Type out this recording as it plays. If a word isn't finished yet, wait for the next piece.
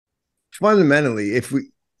fundamentally, if you're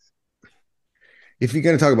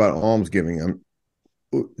going to talk about almsgiving,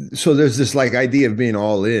 so there's this like idea of being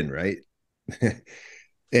all in, right?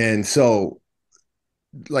 And so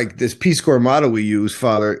like this Peace Corps model we use,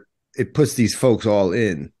 Father, it puts these folks all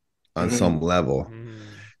in on Mm-hmm. some level. Mm.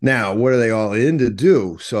 Now, what are they all in to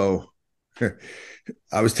do? So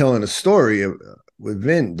I was telling a story with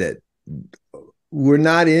Vin that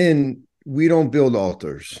we don't build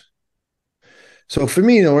altars. So for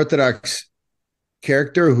me, an Orthodox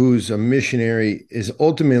character who's a missionary is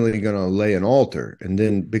ultimately going to lay an altar. And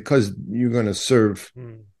then because you're going to serve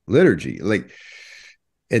liturgy, like,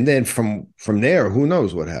 and then from there, who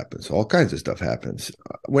knows what happens? All kinds of stuff happens.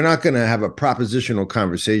 We're not going to have a propositional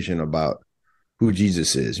conversation about who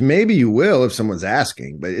Jesus is. Maybe you will if someone's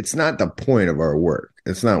asking, but it's not the point of our work.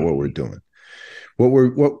 It's not what we're doing.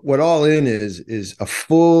 What all in is a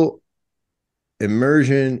full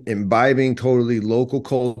immersion, imbibing totally local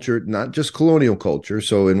culture, not just colonial culture.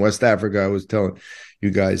 So in West Africa, I was telling you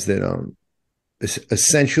guys that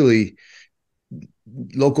essentially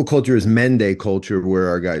local culture is Mende culture where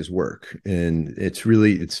our guys work, and it's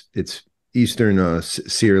eastern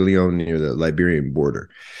Sierra Leone near the Liberian border.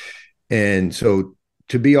 And so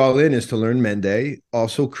to be all in is to learn Mende,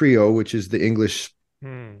 also Creole, which is the English,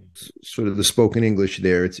 sort of the spoken English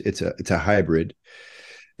there. It's a hybrid,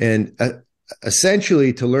 and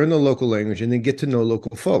essentially to learn the local language and then get to know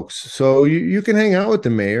local folks. So you can hang out with the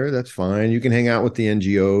mayor, that's fine. You can hang out with the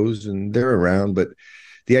NGOs, and they're around, but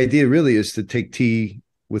the idea really is to take tea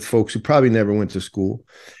with folks who probably never went to school,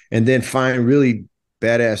 and then find really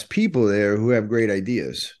badass people there who have great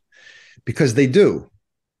ideas, because they do.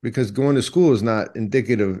 Because going to school is not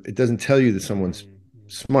indicative. It doesn't tell you that someone's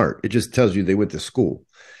smart. It just tells you they went to school.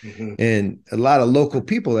 Mm-hmm. And a lot of local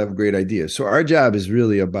people have great ideas. So our job is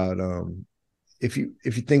really about, if you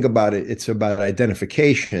think about it, it's about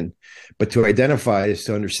identification. But to identify is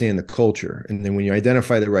to understand the culture. And then when you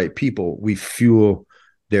identify the right people, we fuel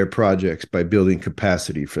their projects by building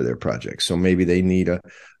capacity for their projects. So maybe they need a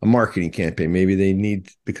marketing campaign. Maybe they need,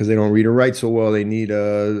 because they don't read or write so well, they need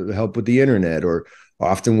help with the internet, or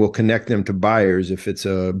often we'll connect them to buyers if it's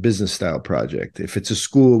a business style project. If it's a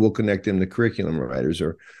school, we'll connect them to curriculum writers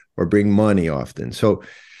or bring money often. So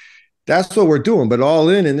that's what we're doing. But all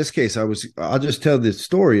in this case, I'll just tell this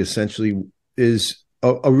story essentially is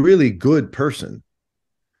a really good person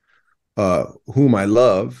whom I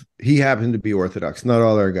love. He happened to be Orthodox. Not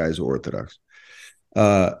all our guys are Orthodox.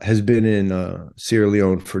 Has been in Sierra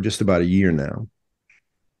Leone for just about a year now.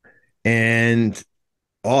 And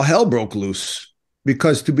all hell broke loose,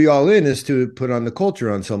 because to be all in is to put on the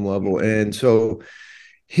culture on some level. And so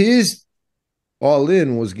his all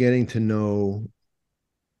in was getting to know,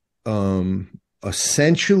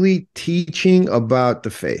 essentially teaching about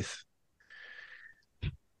the faith.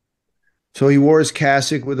 So he wore his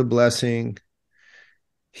cassock with a blessing.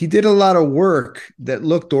 He did a lot of work that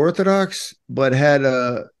looked Orthodox, but had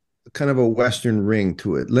a kind of a Western ring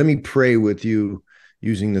to it. Let me pray with you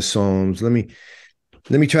using the Psalms. Let me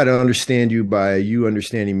try to understand you by you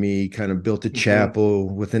understanding me. Kind of built a chapel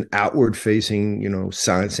with an outward facing,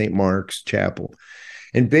 sign, St. Mark's Chapel.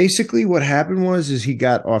 And basically what happened is he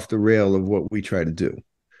got off the rail of what we try to do.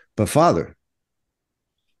 But Father,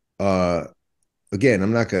 again,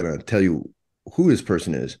 I'm not going to tell you who this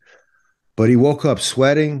person is, but he woke up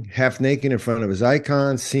sweating, half naked in front of his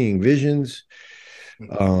icon, seeing visions.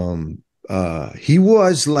 He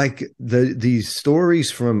was like these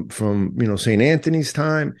stories from St. Anthony's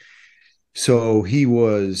time. So he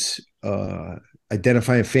was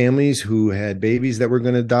identifying families who had babies that were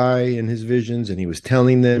going to die in his visions, and he was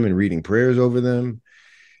telling them and reading prayers over them.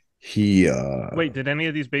 Wait, did any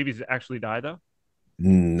of these babies actually die though?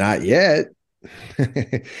 Not yet.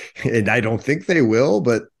 And I don't think they will,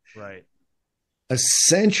 but Right.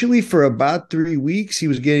 essentially for about 3 weeks, he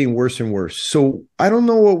was getting worse and worse. So I don't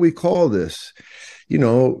know what we call this.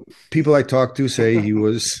 People I talk to say he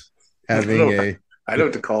was having I know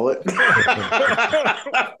what to call it.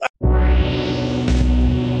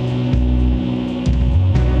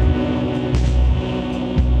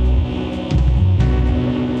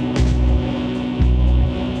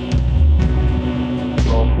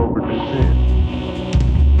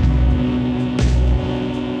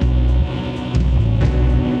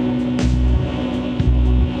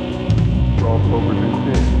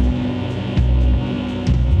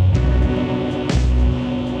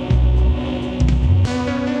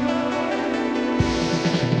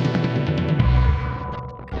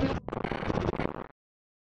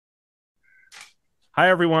 Hi,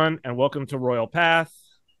 everyone, and welcome to Royal Path.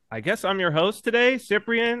 I guess I'm your host today,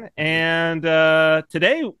 Cyprian, and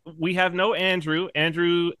today we have no Andrew.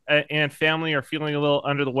 Andrew and family are feeling a little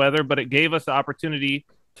under the weather, but it gave us the opportunity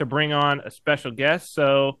to bring on a special guest.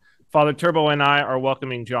 So Father Turbo and I are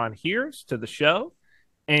welcoming John Heers to the show.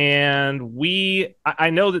 And I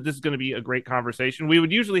know that this is going to be a great conversation. We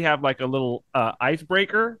would usually have like a little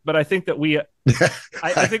icebreaker, but I think that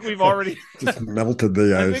I think we've already just melted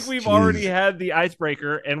the ice. I think we've already had the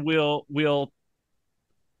icebreaker, and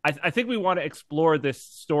I think we want to explore this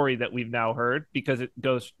story that we've now heard because it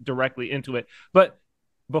goes directly into it. But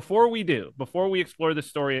before we explore this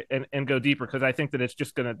story and go deeper, because I think that it's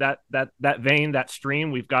just gonna that vein, that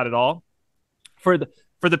stream, we've got it all.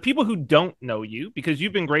 For the people who don't know you, because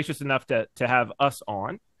you've been gracious enough to have us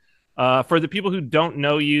on, for the people who don't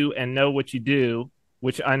know you and know what you do,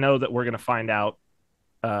 which I know that we're going to find out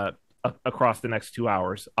across the next 2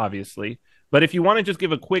 hours, obviously. But if you want to just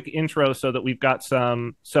give a quick intro so that we've got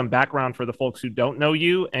some background for the folks who don't know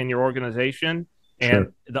you and your organization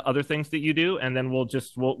and the other things that you do, and then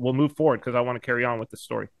we'll move forward because I want to carry on with the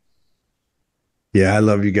story. Yeah, I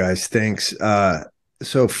love you guys. Thanks.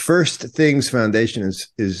 So First Things Foundation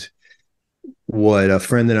is what a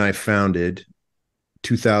friend and I founded.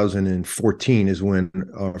 2014 is when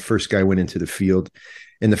our first guy went into the field.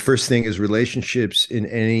 And the first thing is relationships in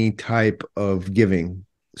any type of giving.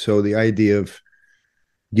 So the idea of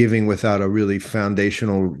giving without a really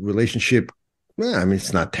foundational relationship, well, I mean,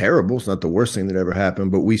 it's not terrible. It's not the worst thing that ever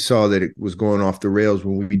happened, but we saw that it was going off the rails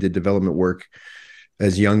when we did development work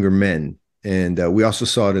as younger men. And we also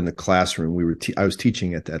saw it in the classroom. I was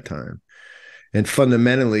teaching at that time. And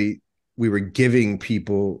fundamentally, we were giving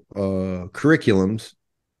people curriculums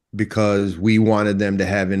because we wanted them to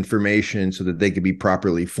have information so that they could be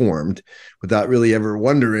properly formed without really ever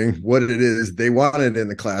wondering what it is they wanted in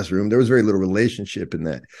the classroom. There was very little relationship in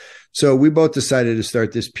that. So we both decided to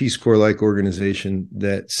start this Peace Corps-like organization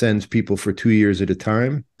that sends people for 2 years at a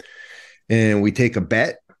time. And we take a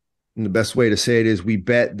bet. And the best way to say it is we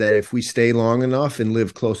bet that if we stay long enough and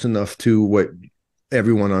live close enough to what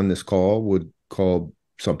everyone on this call would call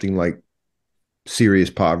something like serious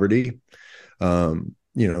poverty,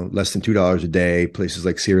 less than $2 a day, places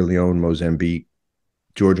like Sierra Leone, Mozambique,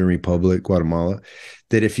 Georgian Republic, Guatemala,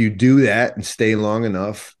 that if you do that and stay long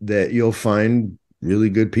enough, that you'll find really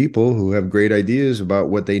good people who have great ideas about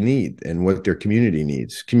what they need and what their community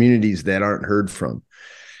needs, communities that aren't heard from.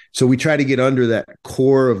 So we try to get under that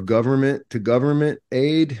core of government to government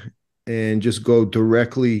aid and just go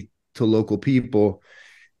directly to local people.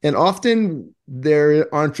 And often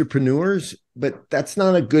they're entrepreneurs, but that's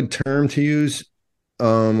not a good term to use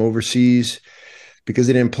overseas because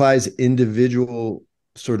it implies individual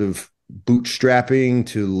sort of bootstrapping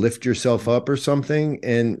to lift yourself up or something.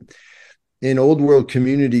 And in old world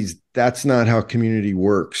communities, that's not how community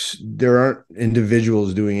works. There aren't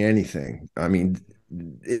individuals doing anything. I mean,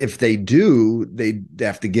 if they do, they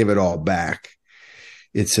have to give it all back.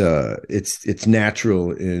 It's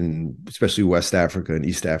natural in especially West Africa and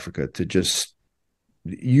East Africa to just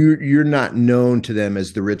you're not known to them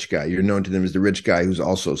as the rich guy. You're known to them as the rich guy who's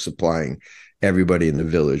also supplying everybody in the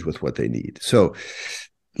village with what they need. So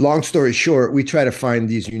long story short, we try to find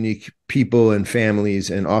these unique people and families,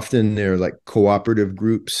 and often they're like cooperative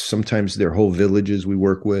groups. Sometimes they're whole villages we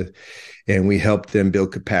work with, and we help them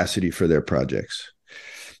build capacity for their projects.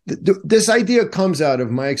 This idea comes out of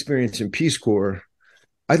my experience in Peace Corps.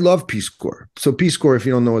 I love Peace Corps. So Peace Corps, if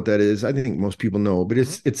you don't know what that is, I think most people know, but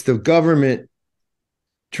it's the government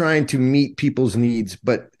trying to meet people's needs,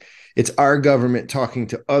 but it's our government talking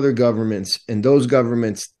to other governments, and those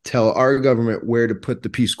governments tell our government where to put the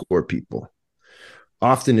Peace Corps people.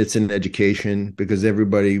 Often it's in education because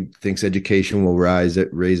everybody thinks education will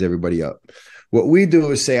raise everybody up. What we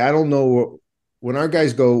do is say, I don't know, when our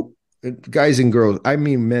guys go, guys and girls, I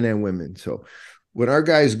mean men and women. So when our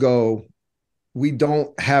guys go, we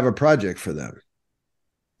don't have a project for them.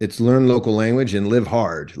 It's learn local language and live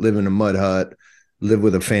hard, live in a mud hut, live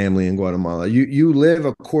with a family in Guatemala. You live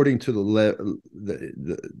according to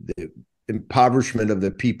the impoverishment of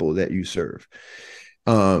the people that you serve.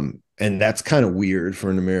 And that's kind of weird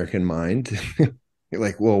for an American mind.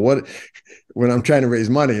 Like, well, when I'm trying to raise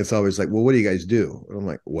money, it's always like, well, what do you guys do? And I'm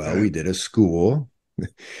like, well, we did a school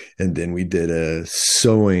and then we did a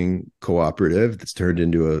sewing cooperative that's turned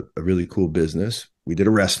into a really cool business. We did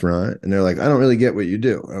a restaurant, and they're like, I don't really get what you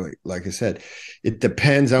do. I'm like I said, it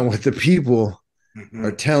depends on what the people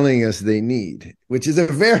are telling us they need, which is a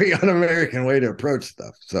very un-American way to approach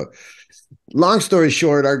stuff. So long story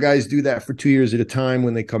short, our guys do that for 2 years at a time.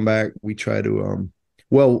 When they come back, we try to,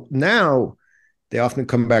 now they often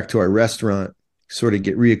come back to our restaurant sort of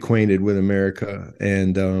get reacquainted with America.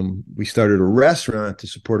 And we started a restaurant to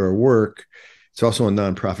support our work. It's also a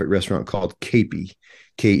nonprofit restaurant called KEIPI,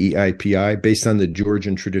 Keipi, based on the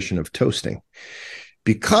Georgian tradition of toasting.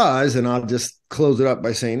 Because, and I'll just close it up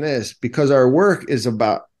by saying this, because our work is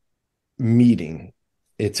about meeting,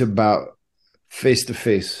 it's about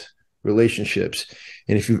face-to-face relationships.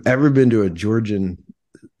 And if you've ever been to a Georgian,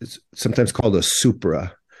 it's sometimes called a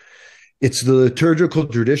supra, it's the liturgical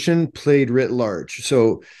tradition played writ large.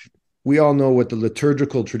 So we all know what the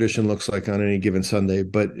liturgical tradition looks like on any given Sunday,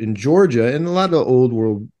 but in Georgia and a lot of the old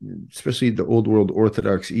world, especially the old world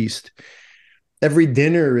Orthodox East, every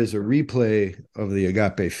dinner is a replay of the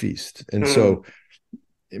agape feast. And so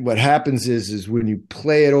what happens is when you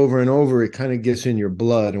play it over and over, it kind of gets in your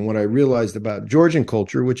blood. And what I realized about Georgian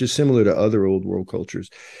culture, which is similar to other old world cultures,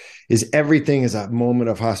 is everything is a moment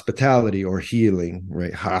of hospitality or healing,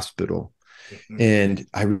 right? Hospital. And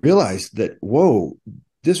I realized that, whoa,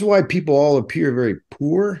 this is why people all appear very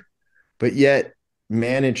poor, but yet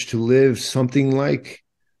manage to live something like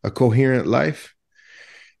a coherent life.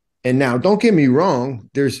 And now, don't get me wrong,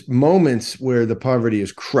 there's moments where the poverty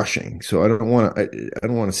is crushing. So I don't want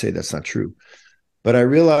to say that's not true. But I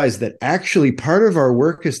realized that actually part of our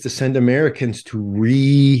work is to send Americans to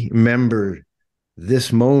remember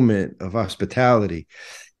this moment of hospitality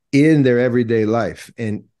in their everyday life.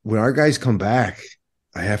 And when our guys come back,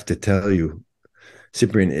 I have to tell you,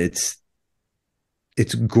 Cyprian, it's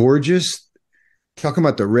gorgeous. Talking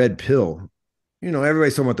about the red pill.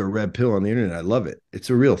 Everybody's talking about the red pill on the internet. I love it. It's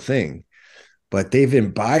a real thing, but they've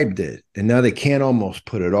imbibed it and now they can't almost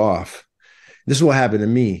put it off. This is what happened to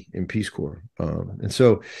me in Peace Corps. And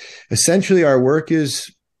so essentially our work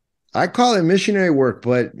is, I call it missionary work,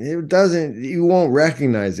 but you won't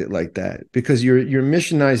recognize it like that because you're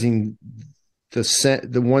missionizing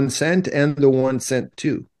the 1 cent and the 1 cent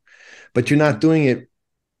too, but you're not doing it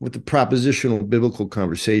with the propositional biblical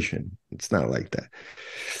conversation. It's not like that.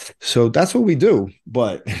 So that's what we do.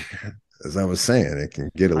 But as I was saying, it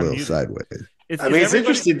can get a little sideways. It's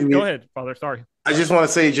interesting to me. Go ahead, Father. Sorry. I just want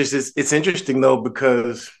to say, it's interesting though,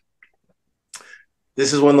 because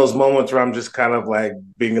this is one of those moments where I'm just kind of like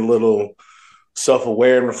being a little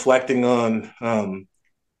self-aware and reflecting on, I'm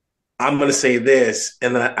going to say this.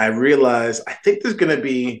 And then I realize, I think there's going to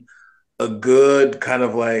be a good kind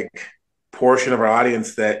of like portion of our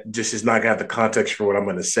audience that just is not going to have the context for what I'm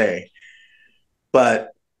going to say.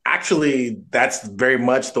 But actually, that's very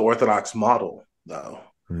much the Orthodox model, though.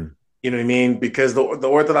 You know what I mean? Because the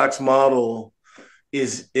Orthodox model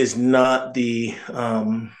is not the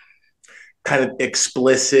kind of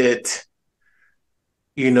explicit,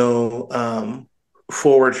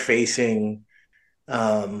 forward-facing,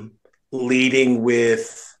 leading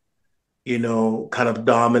with, kind of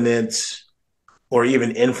dominance or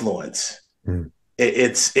even influence.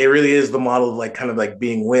 It really is the model of like kind of like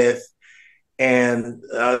being with. And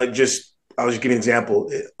I'll just give you an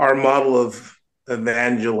example. Our model of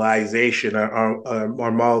evangelization,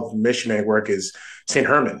 our model of missionary work is St.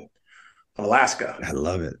 Herman, Alaska. I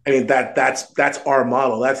love it. I mean, that's our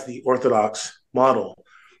model. That's the Orthodox model.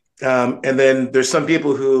 And then there's some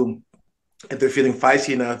people who, if they're feeling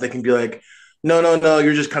feisty enough, they can be like, no,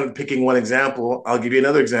 you're just kind of picking one example. I'll give you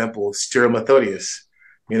another example, Cyril Methodius.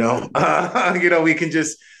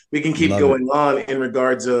 We can keep going on in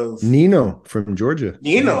regards of Nino from Georgia.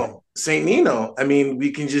 St. Nino. I mean,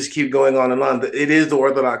 we can just keep going on and on. It is the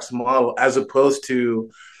Orthodox model as opposed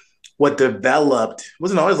to what developed. It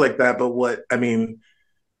wasn't always like that, but what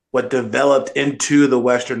developed into the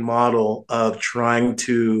Western model of trying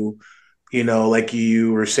to, like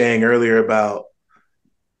you were saying earlier about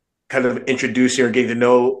kind of introducing or getting to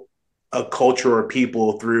know a culture or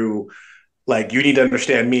people through, like, you need to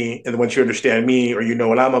understand me. And once you understand me or you know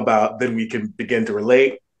what I'm about, then we can begin to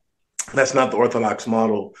relate. That's not the Orthodox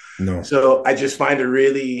model. No. So I just find it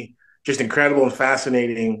really just incredible and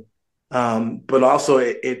fascinating. But also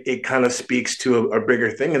it kind of speaks to a bigger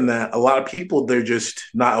thing in that a lot of people, they're just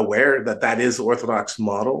not aware that is the Orthodox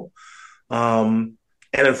model. And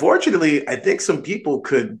unfortunately, I think some people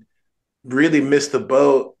could really miss the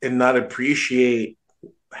boat and not appreciate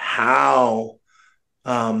how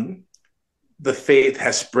the faith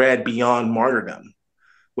has spread beyond martyrdom,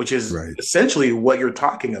 which is essentially what you're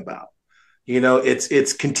talking about.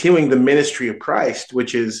 It's continuing the ministry of Christ,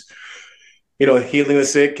 which is, healing the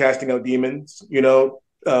sick, casting out demons,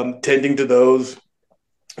 tending to those,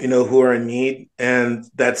 who are in need. And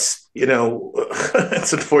that's,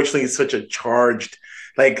 it's unfortunately such a charged,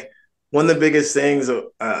 like, one of the biggest things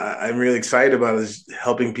I'm really excited about is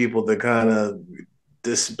helping people to kind of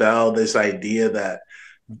dispel this idea that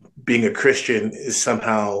being a Christian is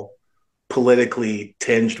somehow politically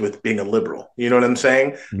tinged with being a liberal. You know what I'm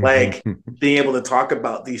saying? Like being able to talk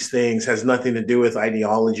about these things has nothing to do with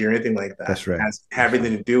ideology or anything like that. That's right. It has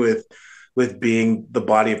everything to do with being the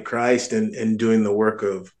body of Christ and doing the work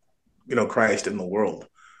of, Christ in the world.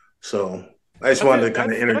 So I just wanted to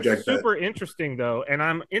kind of interject that's super interesting though. And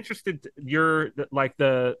I'm interested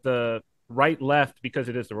the right left, because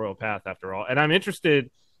it is the royal path after all. And I'm interested,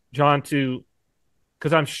 John,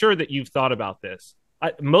 because I'm sure that you've thought about this.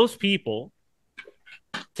 Most people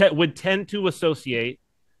would tend to associate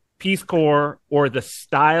Peace Corps or the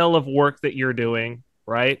style of work that you're doing,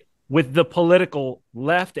 right, with the political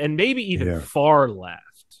left and maybe even far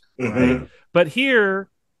left, right? But here,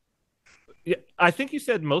 I think you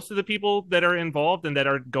said most of the people that are involved and that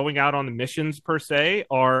are going out on the missions per se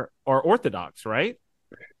are Orthodox, right?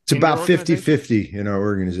 It's about 50-50 in our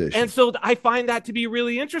organization. And so I find that to be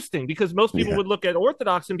really interesting, because most people would look at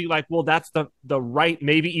Orthodox and be like, well, that's the right,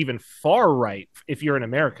 maybe even far right, if you're an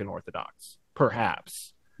American Orthodox,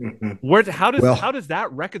 perhaps. How does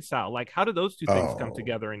that reconcile? Like, how do those two things come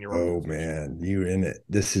together in your organization? Man, you're in it.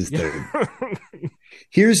 This is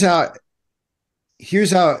here's how,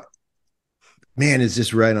 man, is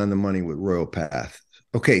this right on the money with Royal Path?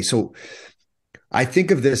 Okay, so I think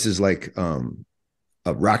of this as like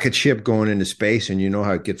a rocket ship going into space, and you know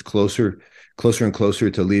how it gets closer and closer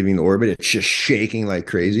to leaving the orbit. It's just shaking like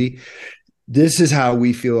crazy. This is how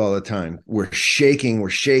we feel all the time. We're shaking,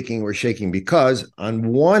 because on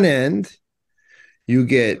one end, you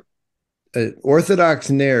get an Orthodox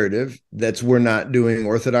narrative that's we're not doing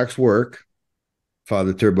Orthodox work.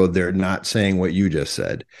 Father Turbo, they're not saying what you just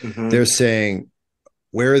said. They're saying,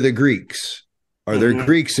 where are the Greeks? Are there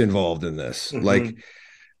Greeks involved in this? Like,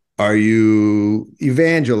 are you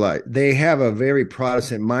evangelize? They have a very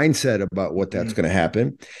Protestant mindset about what that's going to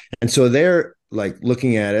happen. And so they're like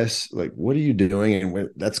looking at us like, what are you doing? And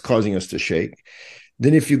that's causing us to shake.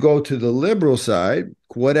 Then if you go to the liberal side,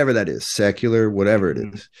 whatever that is, secular, whatever it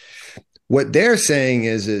is, what they're saying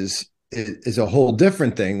is a whole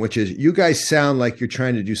different thing, which is you guys sound like you're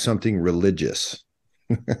trying to do something religious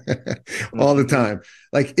all the time.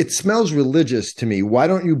 Like, it smells religious to me. Why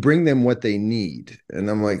don't you bring them what they need? And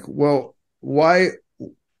I'm like, well, why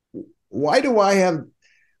do I have,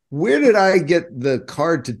 where did I get the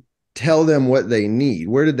card to tell them what they need?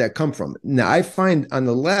 Where did that come from? Now, I find on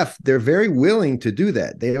the left, they're very willing to do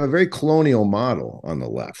that. They have a very colonial model on the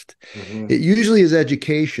left. It usually is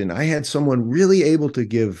education. I had someone really able to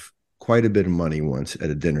give quite a bit of money once at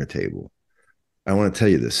a dinner table. I want to tell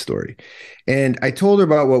you this story. And I told her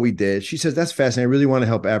about what we did. She says, that's fascinating. I really want to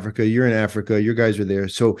help Africa. You're in Africa. Your guys are there.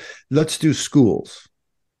 So let's do schools.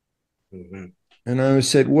 And I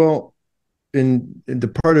said, well, in the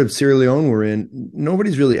part of Sierra Leone we're in,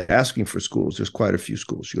 nobody's really asking for schools. There's quite a few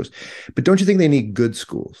schools. She goes, but don't you think they need good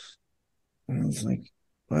schools? And I was like,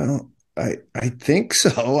 well, I think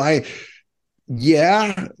so.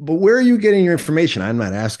 Yeah, but where are you getting your information? I'm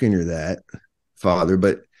not asking her that, Father,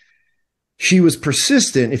 but she was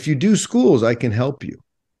persistent. If you do schools, I can help you.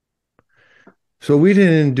 So we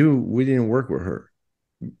didn't work with her.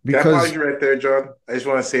 Can I pause you right there, John? I just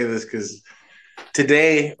want to say this because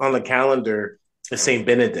today on the calendar is St.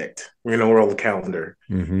 Benedict. We're in a world calendar.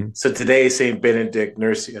 So today is St. Benedict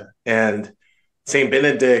Nursia. And St.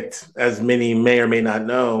 Benedict, as many may or may not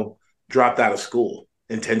know, dropped out of school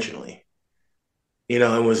intentionally.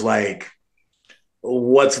 And was like,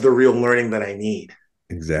 what's the real learning that I need?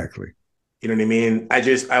 Exactly. You know what I mean?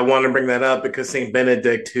 I want to bring that up because St.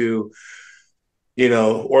 Benedict, who,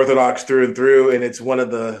 Orthodox through and through, and it's one of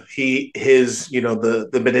the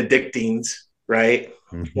Benedictines, right?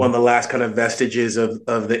 One of the last kind of vestiges of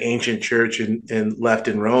the ancient church and left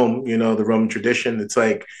in Rome, the Roman tradition. It's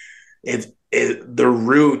like, the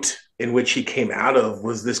root in which he came out of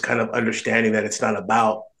was this kind of understanding that it's not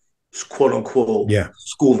about quote unquote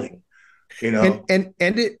schooling. And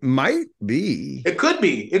it might be. It could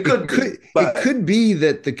be. It could be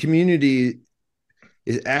that the community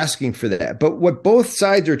is asking for that. But what both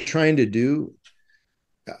sides are trying to do,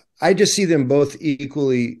 I just see them both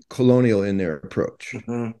equally colonial in their approach,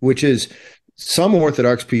 which is some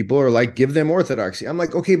Orthodox people are like, give them orthodoxy. I'm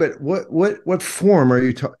like, okay, but what form are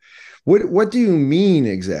you talking? What do you mean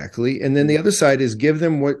exactly? And then the other side is give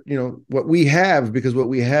them what we have, because what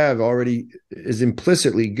we have already is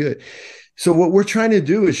implicitly good. So what we're trying to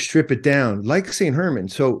do is strip it down, like St. Herman.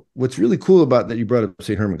 So what's really cool about that, you brought up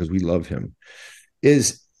St. Herman because we love him,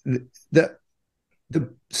 is the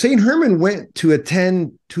the St. Herman went to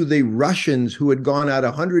attend to the Russians who had gone out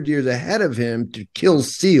 100 years ahead of him to kill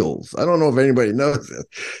seals. I don't know if anybody knows this.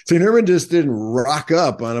 St. Herman just didn't rock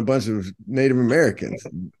up on a bunch of Native Americans.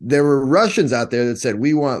 There were Russians out there that said,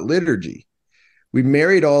 we want liturgy. We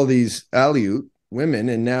married all these Aleut women,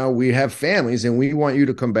 and now we have families, and we want you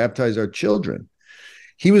to come baptize our children.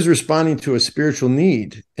 He was responding to a spiritual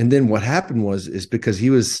need. And then what happened is because he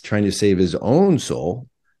was trying to save his own soul,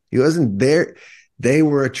 he wasn't there. They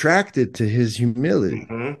were attracted to his humility.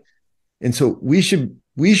 Mm-hmm. And so we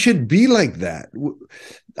should be like that.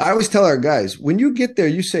 I always tell our guys, when you get there,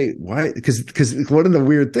 you say, why? Because one of the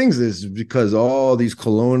weird things is because all these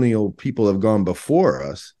colonial people have gone before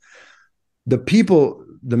us. The people,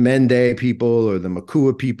 the Mende people or the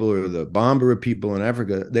Makua people or the Bambara people in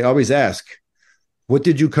Africa, they always ask, what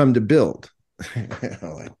did you come to build?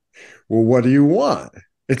 Like, well, what do you want?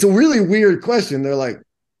 It's a really weird question. They're like,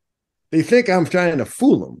 they think I'm trying to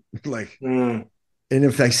fool them. Like, and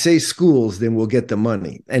if I say schools, then we'll get the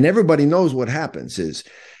money. And everybody knows what happens is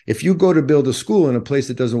if you go to build a school in a place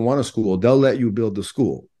that doesn't want a school, they'll let you build the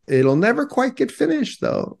school. It'll never quite get finished,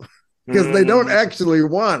 though, because they don't actually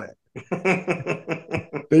want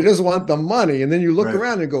it. They just want the money. And then you look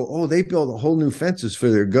around and go, oh, they built a whole new fences for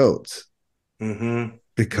their goats. Mm-hmm.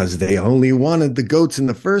 Because they only wanted the goats in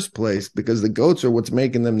the first place, because the goats are what's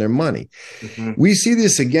making them their money. Mm-hmm. We see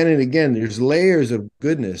this again and again. There's layers of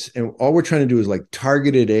goodness, and all we're trying to do is like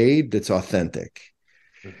targeted aid that's authentic.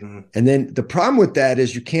 Mm-hmm. And then the problem with that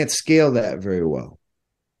is you can't scale that very well.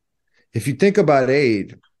 If you think about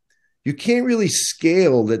aid, you can't really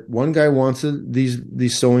scale that. One guy wants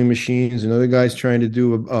these sewing machines, another guy's trying to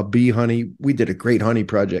do a bee honey. We did a great honey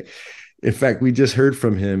project. In fact, we just heard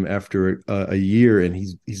from him after a year, and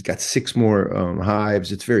he's got 6 more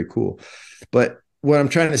hives. It's very cool. But what I'm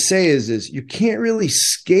trying to say is you can't really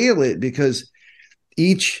scale it because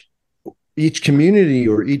each community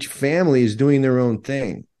or each family is doing their own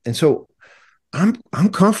thing. And so I'm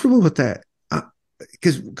comfortable with that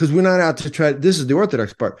because we're not out to try. This is the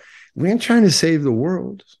Orthodox part. We ain't trying to save the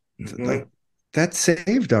world. Mm-hmm. Like, that's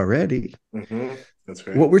saved already. Mm-hmm. That's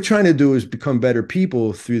right. What we're trying to do is become better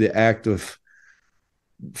people through the act of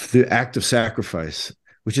sacrifice,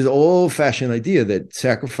 which is an old-fashioned idea that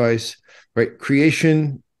sacrifice, right?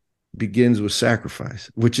 Creation begins with sacrifice,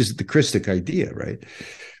 which is the Christic idea, right?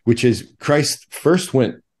 Which is Christ first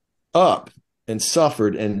went up and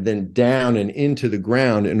suffered and then down and into the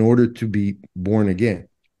ground in order to be born again.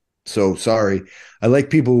 So sorry, I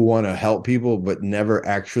like people who want to help people but never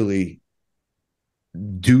actually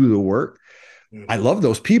do the work. I love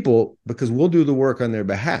those people because we'll do the work on their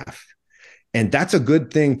behalf. And that's a good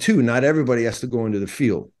thing too. Not everybody has to go into the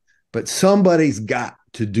field, but somebody's got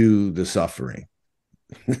to do the suffering.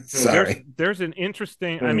 Sorry. There's an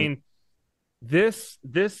interesting, I mean, this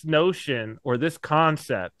notion or this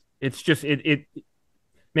concept, it's just,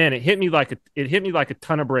 man, it hit me like a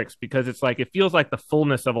ton of bricks, because it's like, it feels like the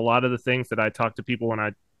fullness of a lot of the things that I talk to people when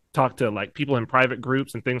I talk to like people in private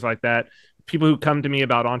groups and things like that. People who come to me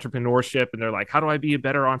about entrepreneurship and they're like, how do I be a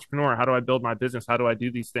better entrepreneur? How do I build my business? How do I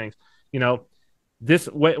do these things? You know,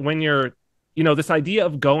 when you're, you know, this idea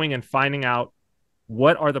of going and finding out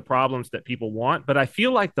what are the problems that people want. But I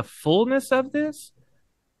feel like the fullness of this,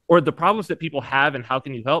 or the problems that people have and how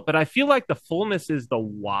can you help? But I feel like the fullness is the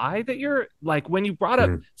why that you're like, when you brought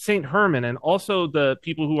up St. Herman and also the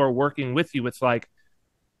people who are working with you, it's like,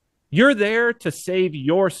 you're there to save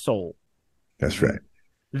your soul. That's right.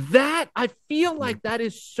 That, I feel like that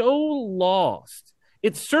is so lost.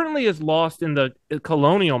 It certainly is lost in the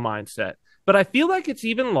colonial mindset, but I feel like it's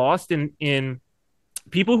even lost in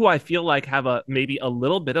people who I feel like have maybe a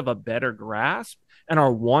little bit of a better grasp and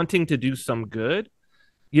are wanting to do some good.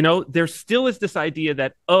 You know, there still is this idea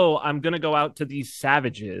that, oh, I'm going to go out to these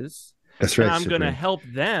savages. That's right. And I'm going to help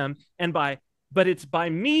them. But it's by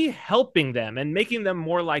me helping them and making them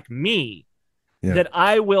more like me that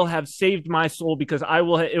I will have saved my soul, because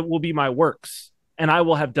it will be my works and I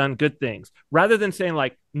will have done good things, rather than saying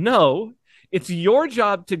like, no, it's your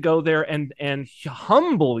job to go there and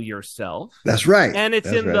humble yourself. That's right. And it's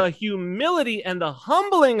the humility and the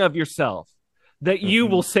humbling of yourself that you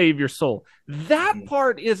will save your soul. That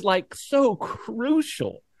part is like so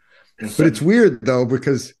crucial. But it's weird though,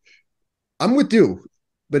 because I'm with you,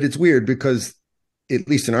 but it's weird because at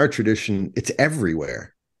least in our tradition, it's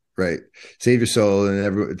everywhere, right? Save your soul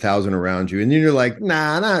and 1,000 around you. And you're like,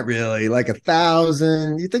 nah, not really. Like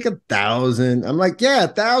 1,000. You think 1,000. I'm like, yeah,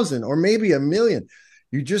 1,000 or maybe 1,000,000.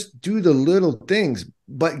 You just do the little things.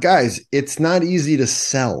 But guys, it's not easy to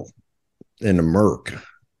sell in a Merc.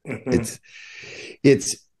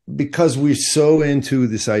 It's because we're so into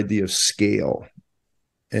this idea of scale.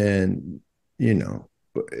 And, you know,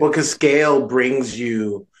 well, because scale brings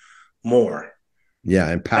you more. Yeah,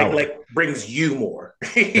 and power. Like brings you more.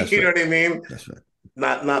 You That's know right. what I mean? That's right.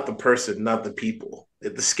 Not the person, not the people.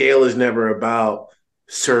 The scale is never about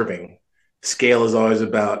serving. Scale is always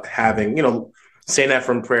about having, saying that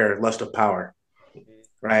from prayer, lust of power,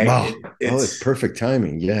 right? Wow. It's perfect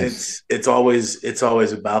timing. Yes. It's always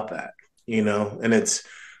about that, and it's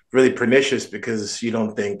really pernicious because you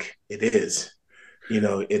don't think it is.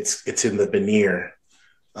 It's in the veneer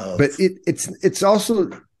of. But it's also,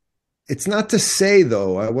 it's not to say,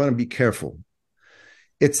 though, I want to be careful.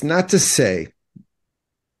 It's not to say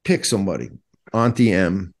pick somebody, Auntie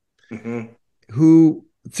M, Mm-hmm. who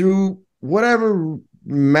through whatever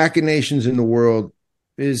machinations in the world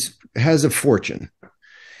has a fortune.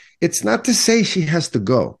 It's not to say she has to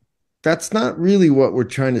go. That's not really what we're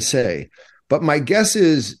trying to say. But my guess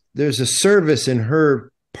is there's a service in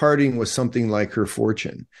her parting with something like her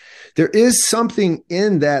fortune. There is something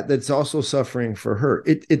in that that's also suffering for her.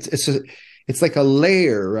 It's like a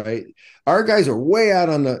layer, right? Our guys are way out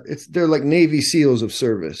on they're like Navy SEALs of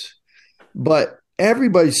service, but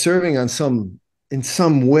everybody's serving in some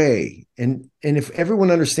way. And if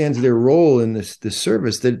everyone understands their role in this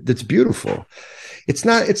service, that's beautiful. It's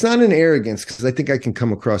not an arrogance, because I think I can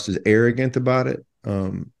come across as arrogant about it.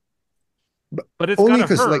 But it's got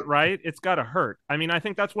to hurt, right? It's got to hurt. I mean, I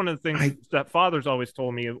think that's one of the things that fathers always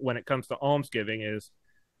told me when it comes to almsgiving is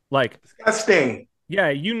like, it's got to sting.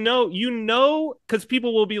 Yeah, because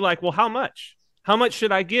people will be like, well, how much? How much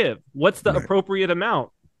should I give? What's the appropriate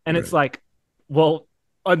amount? And it's like, well,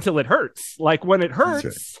 until it hurts. Like when it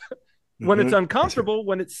hurts, when it's uncomfortable,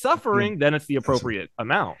 when it's suffering, then it's the appropriate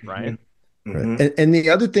amount, right? Mm-hmm. Right. And the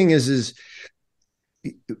other thing is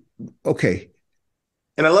okay.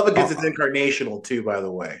 And I love it because it's incarnational too, by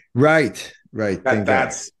the way. Right.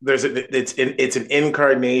 It's an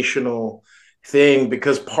incarnational thing,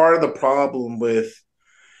 because part of the problem with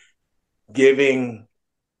giving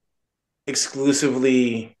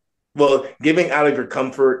giving out of your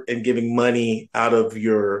comfort and giving money out of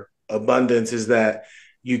your abundance is that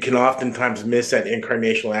you can oftentimes miss that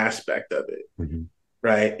incarnational aspect of it. Mm-hmm.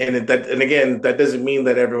 Right. And again, that doesn't mean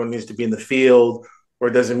that everyone needs to be in the field, or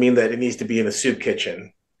it doesn't mean that it needs to be in a soup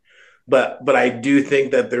kitchen. But I do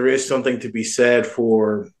think that there is something to be said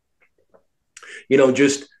for,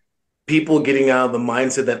 just people getting out of the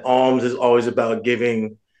mindset that alms is always about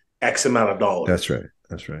giving X amount of dollars. That's right.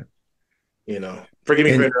 Forgive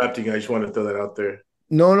me for interrupting you. I just want to throw that out there.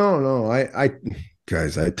 No. I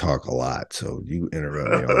guys, I talk a lot, so you interrupt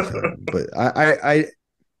me all the time. But I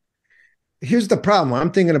here's the problem.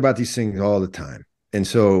 I'm thinking about these things all the time. And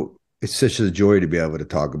so it's such a joy to be able to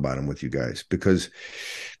talk about them with you guys, because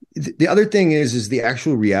the other thing is the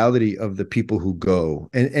actual reality of the people who go.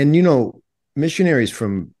 And missionaries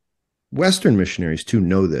from Western missionaries too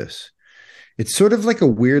know this. It's sort of like a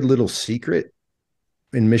weird little secret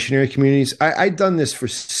in missionary communities. I'd done this for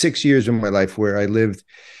 6 years of my life, where I lived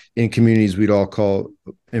in communities we'd all call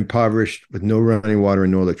impoverished, with no running water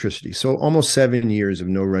and no electricity. So almost 7 years of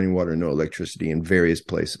no running water and no electricity in various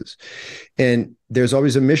places. And there's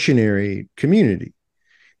always a missionary community.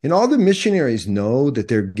 And all the missionaries know that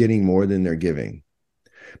they're getting more than they're giving.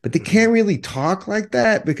 But they can't really talk like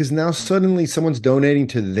that, because now suddenly someone's donating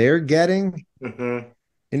to their getting. Mm-hmm.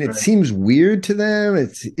 And it seems weird to them.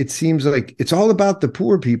 It seems like it's all about the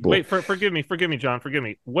poor people. Wait, forgive me, John. Forgive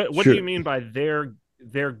me. What do you mean by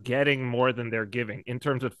they're getting more than they're giving in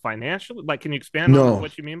terms of financial? Like, can you expand on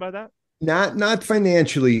what you mean by that? Not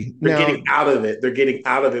financially. They're getting out of it. They're getting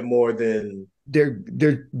out of it more than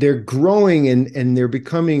they're growing, and they're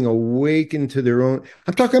becoming awakened to their own.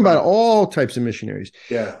 I'm talking about all types of missionaries.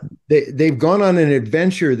 Yeah, they've gone on an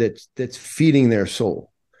adventure that's feeding their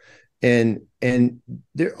soul, and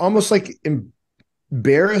they're almost like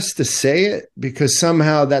embarrassed to say it, because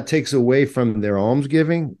somehow that takes away from their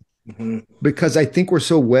almsgiving. Mm-hmm. Because I think we're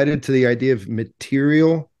so wedded to the idea of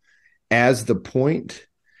material as the point,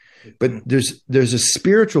 but there's a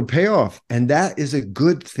spiritual payoff, and that is a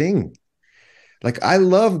good thing. Like, I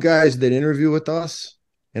love guys that interview with us,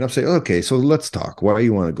 and I'll say, okay, so let's talk. Why do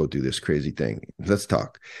you want to go do this crazy thing? Let's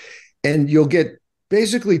talk. And you'll get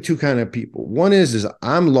basically two kind of people. One is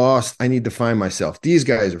I'm lost. I need to find myself. These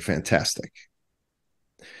guys are fantastic.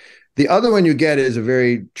 The other one you get is a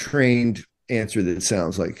very trained answer that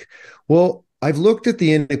sounds like, well, I've looked at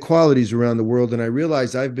the inequalities around the world, and I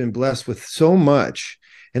realize I've been blessed with so much,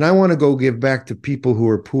 and I want to go give back to people who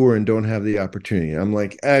are poor and don't have the opportunity. I'm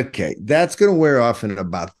like, okay, that's going to wear off in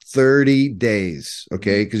about 30 days,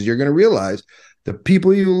 okay? Because you're going to realize The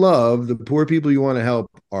people you love, the poor people you want to help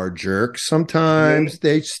are jerks. Sometimes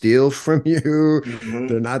they steal from you.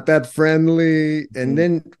 They're not that friendly. And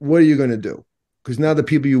then what are you going to do? Because now the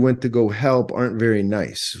people you went to go help aren't very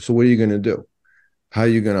nice. So what are you going to do? How are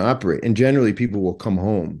you going to operate? And generally people will come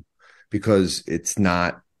home because it's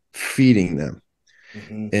not feeding them.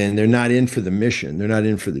 And they're not in for the mission. They're not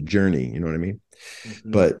in for the journey. You know what I mean?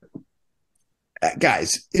 But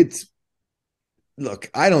guys, look,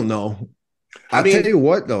 I don't know. I'll tell you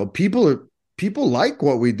what, though, people like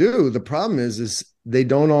what we do. The problem is they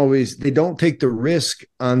don't take the risk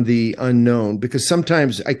on the unknown, because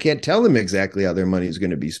sometimes I can't tell them exactly how their money is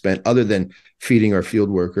going to be spent other than feeding our field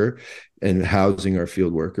worker and housing our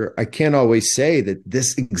field worker. I can't always say that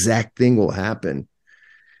this exact thing will happen,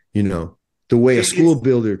 the way a school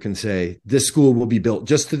builder can say this school will be built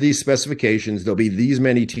just to these specifications. There'll be these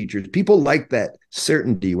many teachers. People like that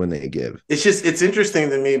certainty when they give. It's interesting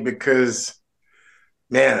to me because,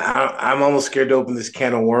 man, I'm almost scared to open this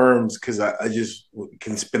can of worms, because I just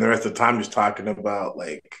can spend the rest of the time just talking about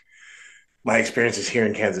like my experiences here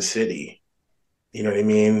in Kansas City. You know what I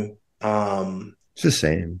mean? It's the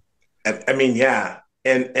same. I mean, yeah.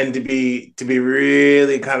 And to be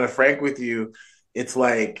really kind of frank with you, it's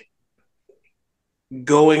like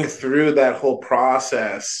going through that whole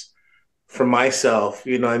process for myself,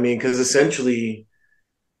 you know what I mean? Because essentially,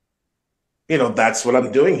 that's what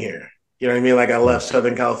I'm doing here. You know what I mean? Like, I left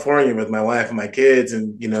Southern California with my wife and my kids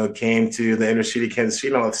and, came to the inner city, Kansas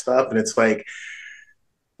City, and all that stuff. And it's like,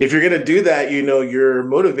 if you're going to do that, your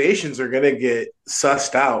motivations are going to get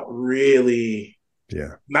sussed out really,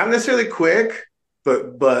 not necessarily quick,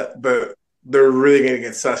 but they're really going to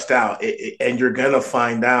get sussed out. And you're going to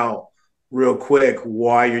find out real quick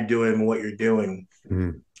why you're doing what you're doing.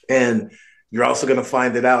 And you're also going to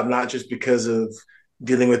find it out, not just because of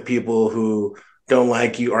dealing with people who don't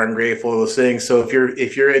like you, aren't grateful, those things. So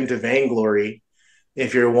if you're into vainglory,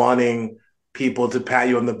 if you're wanting people to pat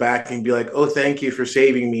you on the back and be like, oh, thank you for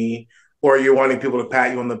saving me, or you're wanting people to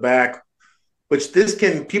pat you on the back, which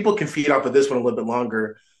people can feed off of this one a little bit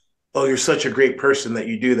longer. Oh, you're such a great person that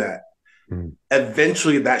you do that.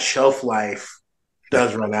 Eventually that shelf life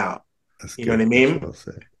does run out. You know what I mean?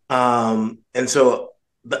 And so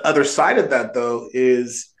the other side of that, though,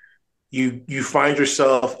 is you find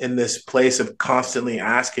yourself in this place of constantly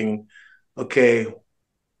asking, okay,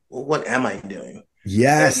 well, what am I doing?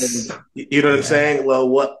 Yes. And, you know what I'm saying? Well,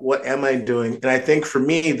 what am I doing? And I think for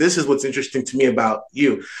me, this is what's interesting to me about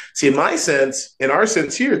you. See, in our sense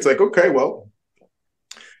here, it's like, okay, well,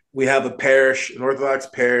 we have a parish, an Orthodox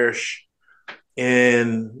parish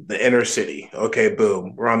in the inner city. Okay,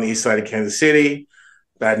 boom. We're on the east side of Kansas City.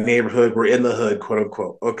 Bad neighborhood. We're in the hood, quote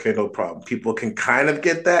unquote. Okay, no problem. People can kind of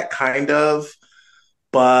get that,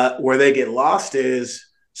 but where they get lost is,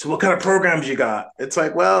 so what kind of programs you got? It's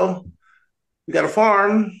like, well, we got a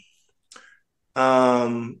farm,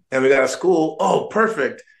 and we got a school. Oh,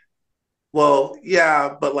 perfect. Well,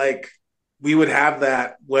 yeah, but like, we would have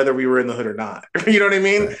that whether we were in the hood or not. You know what I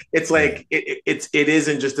mean? It's like, it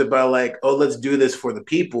isn't just about like, oh, let's do this for the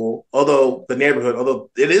people, although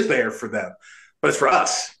it is there for them, but it's for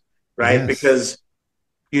us, right? Yes. Because,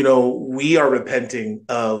 we are repenting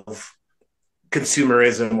of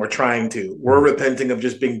consumerism. We're repenting of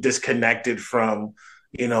just being disconnected from,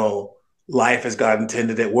 life as God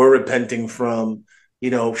intended it. We're repenting from,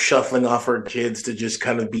 shuffling off our kids to just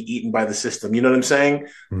kind of be eaten by the system. You know what I'm saying?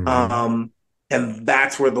 And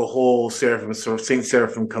that's where the whole Saint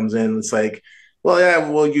Seraphim comes in. It's like,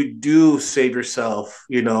 well, you do save yourself,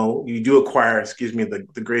 you do acquire,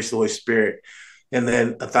 the grace of the Holy Spirit, and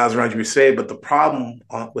then 1,000 rounds you be saved. But the problem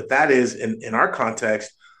with that is, in our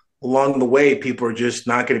context, along the way, people are just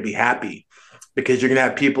not going to be happy, because you're going to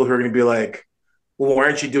have people who are going to be like, well, why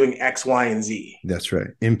aren't you doing X, Y, and Z? That's right.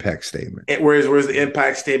 Impact statement. Where's the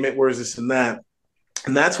impact statement? Where's this and that?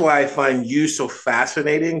 And that's why I find you so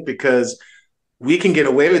fascinating, because we can get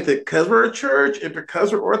away with it because we're a church and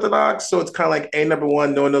because we're Orthodox. So it's kind of like, A, number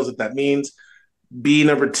one, no one knows what that means. B,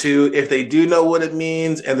 number two, if they do know what it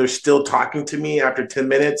means and they're still talking to me after 10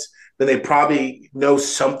 minutes, then they probably know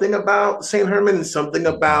something about St. Herman and something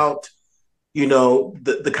about,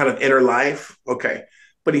 the kind of inner life. Okay.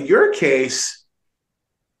 But in your case,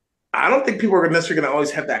 I don't think people are necessarily going to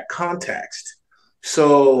always have that context.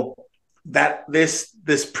 So that this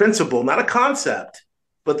principle, not a concept,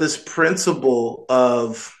 but this principle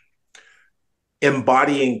of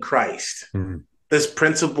embodying Christ, this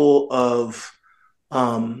principle of,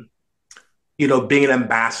 being an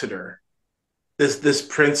ambassador, this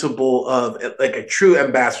principle of like a true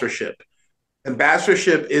ambassadorship.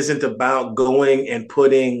 Ambassadorship isn't about going and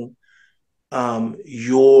putting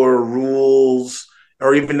your rules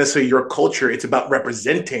or even necessarily your culture. It's about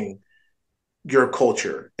representing your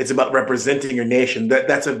culture. It's about representing your nation.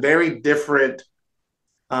 That's a very different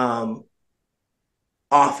um,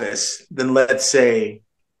 office than, let's say,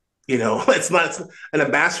 it's not an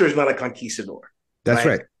ambassador is not a conquistador. That's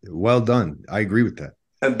right. Well done. I agree with that.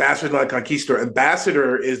 Ambassador is not a conquistador.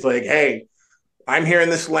 Ambassador is like, hey, I'm here in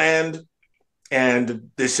this land,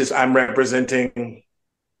 and this is I'm representing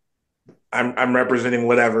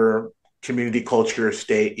whatever community, culture,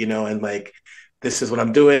 state, and like this is what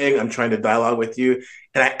I'm doing. I'm trying to dialogue with you,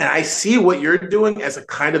 and I see what you're doing as a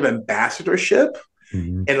kind of ambassadorship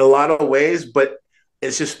in a lot of ways, but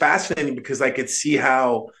it's just fascinating because I could see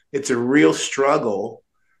how it's a real struggle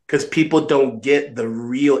because people don't get the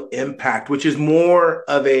real impact, which is more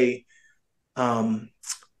of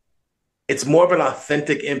it's more of an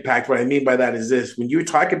authentic impact. What I mean by that is this: when you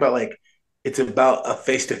talk about like it's about a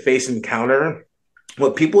face-to-face encounter,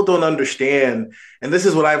 what people don't understand, and this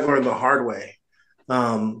is what I've learned the hard way,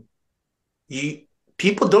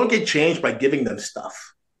 people don't get changed by giving them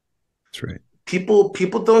stuff. That's right. People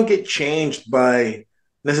don't get changed by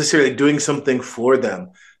necessarily doing something for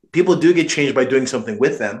them. People do get changed by doing something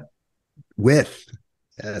with them. Yes.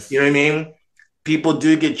 You know what I mean? People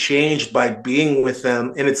do get changed by being with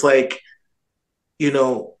them. And it's like,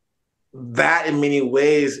 that in many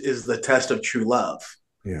ways is the test of true love.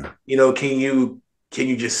 Yeah. Can you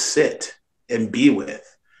just sit and be with?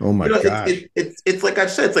 Oh my gosh. It's like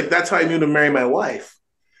I've said, it's like that's how I knew to marry my wife.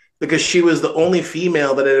 Because she was the only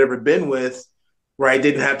female that I'd ever been with where I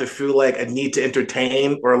didn't have to feel like a need to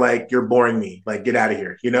entertain or like, you're boring me, like, get out of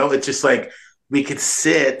here. It's just like we could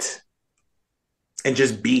sit and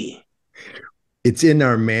just be. It's in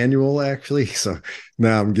our manual, actually. So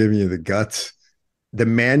now I'm giving you the guts. The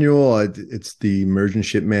manual, it's the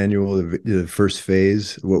immersionship manual, the first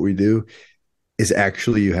phase of what we do is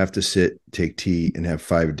actually you have to sit, take tea, and have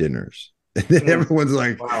 5 dinners. And then everyone's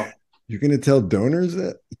like, wow. You're going to tell donors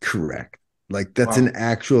that? Correct. Like that's an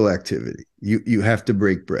actual activity. You have to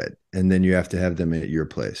break bread and then you have to have them at your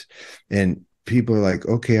place. And people are like,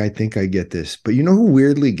 okay, I think I get this. But you know who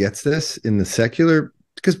weirdly gets this in the secular?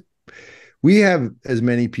 Because we have as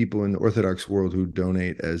many people in the Orthodox world who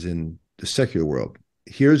donate as in the secular world.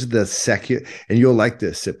 Here's the secular, and you'll like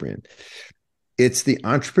this, Cyprian. It's the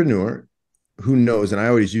entrepreneur who knows, and I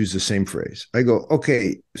always use the same phrase. I go,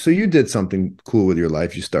 okay, so you did something cool with your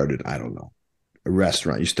life. You started, I don't know, a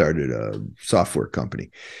restaurant. You started a software company.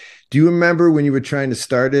 Do you remember when you were trying to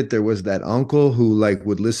start it, there was that uncle who like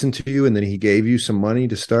would listen to you and then he gave you some money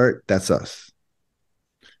to start? That's us.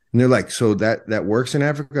 And they're like, so that works in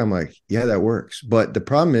Africa? I'm like, yeah, that works. But the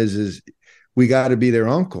problem is we got to be their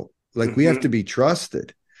uncle. Like we have to be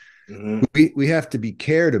trusted. We have to be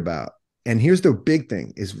cared about. And here's the big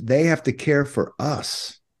thing is they have to care for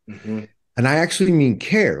us. And I actually mean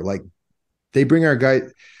care. Like they bring our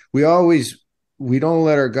guys. We don't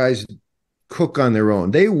let our guys cook on their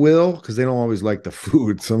own. They will, because they don't always like the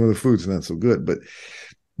food. Some of the food's not so good, but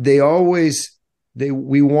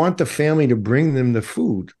we want the family to bring them the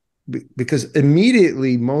food because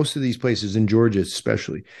immediately most of these places in Georgia,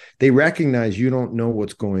 especially, they recognize you don't know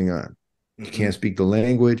what's going on. You can't speak the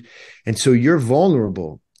language. And so you're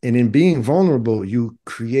vulnerable. And in being vulnerable, you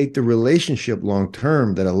create the relationship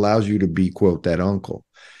long-term that allows you to be, quote, that uncle.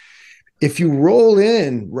 If you roll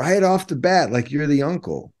in right off the bat, like you're the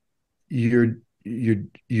uncle, you're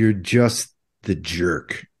just the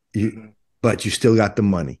jerk, but you still got the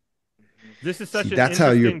money. This is such that's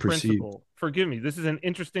how you're perceived. Principle. Forgive me. This is an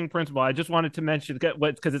interesting principle. I just wanted to mention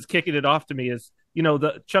because it's kicking it off to me is,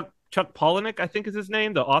 the Chuck Palahniuk, I think is his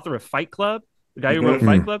name, the author of Fight Club. The guy who wrote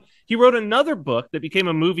Fight Club, he wrote another book that became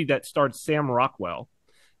a movie that starred Sam Rockwell.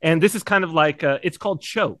 And this is kind of like, it's called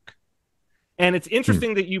Choke. And it's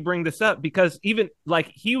interesting that you bring this up because even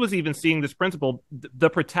like he was even seeing this principle. The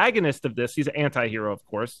protagonist of this, he's an anti-hero, of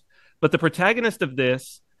course, but the protagonist of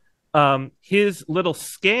this, his little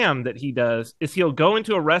scam that he does is he'll go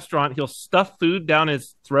into a restaurant, he'll stuff food down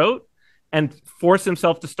his throat and force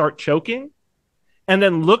himself to start choking. And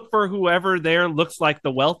then look for whoever there looks like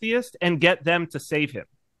the wealthiest and get them to save him,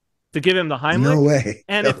 to give him the Heimlich. No way.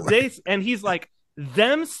 And and he's like,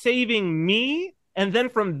 them saving me. And then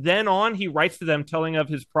from then on, he writes to them telling of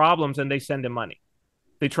his problems and they send him money.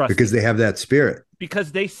 They trust because they have that spirit.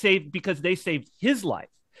 Because they saved his life.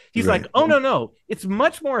 He's like, oh, no. It's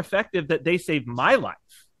much more effective that they save my life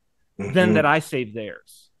than that I save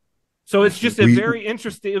theirs. So it's just very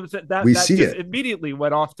interesting. It was that just immediately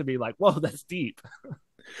went off to me like, whoa, that's deep.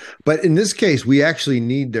 But in this case, we actually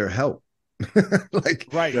need their help. Like,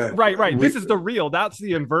 right. This is the real. That's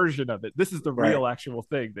the inversion of it. This is the real actual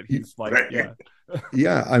thing that he's like, yeah.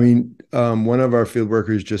 Yeah. I mean, one of our field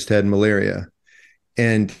workers just had malaria,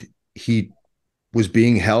 and he was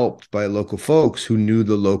being helped by local folks who knew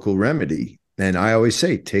the local remedy. And I always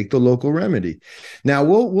say, take the local remedy. Now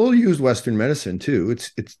we'll use Western medicine too.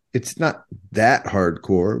 It's not that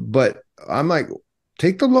hardcore, but I'm like,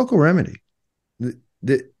 take the local remedy.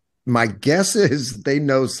 My guess is they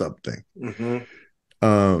know something.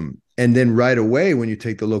 And then right away, when you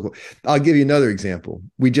take the local, I'll give you another example.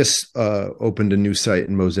 We just opened a new site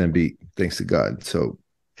in Mozambique, thanks to God. So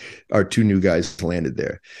our 2 new guys landed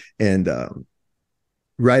there, and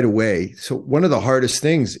right away. So one of the hardest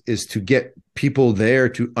things is to get people there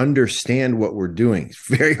to understand what we're doing. It's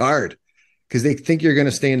very hard because they think you're going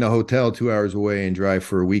to stay in the hotel 2 hours away and drive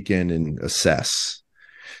for a weekend and assess.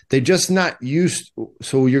 They're just not used.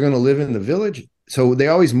 So you're going to live in the village. So they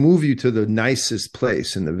always move you to the nicest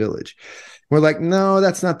place in the village. We're like, no,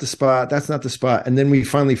 that's not the spot. That's not the spot. And then we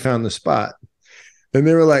finally found the spot. And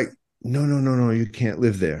they were like, no, you can't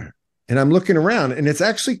live there. And I'm looking around, and it's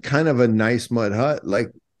actually kind of a nice mud hut,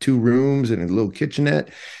 like 2 rooms and a little kitchenette.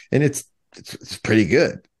 And it's pretty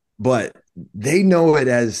good, but they know it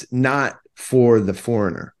as not for the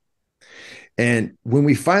foreigner. And when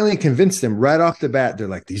we finally convinced them right off the bat, they're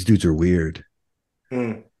like, these dudes are weird.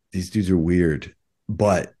 These dudes are weird,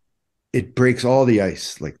 but it breaks all the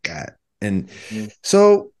ice like that. And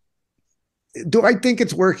so do I think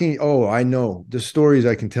it's working? Oh, I know the stories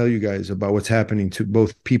I can tell you guys about what's happening to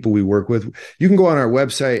both people we work with. You can go on our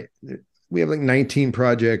website. We have like 19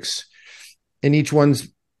 projects, and each one's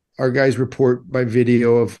our guys report by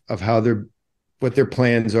video of how what their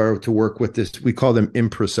plans are to work with this. We call them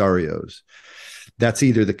impresarios. That's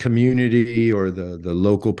either the community or the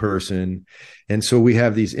local person. And so we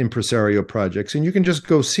have these impresario projects, and you can just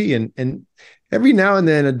go see. And every now and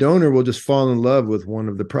then a donor will just fall in love with one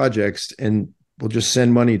of the projects, and we'll just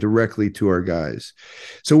send money directly to our guys.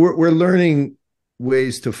 So we're learning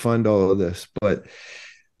ways to fund all of this. But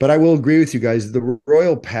I will agree with you guys. The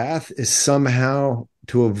royal path is somehow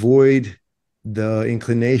to avoid the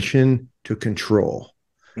inclination to control.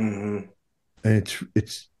 And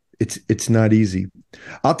it's not easy.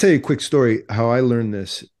 I'll tell you a quick story how I learned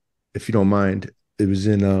this, if you don't mind. It was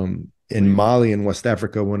in Mali in West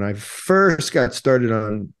Africa when I first got started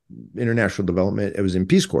on international development. It was in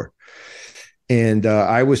Peace Corps, and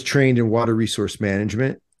I was trained in water resource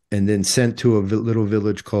management, and then sent to a little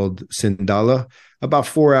village called Sindala, about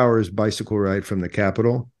 4 hours bicycle ride from the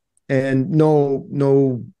capital, and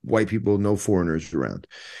no white people, no foreigners around,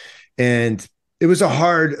 and it was a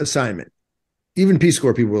hard assignment. Even Peace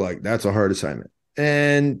Corps people were like, that's a hard assignment.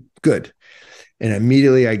 And good. And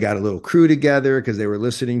immediately I got a little crew together because they were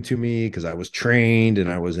listening to me because I was trained and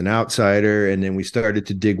I was an outsider. And then we started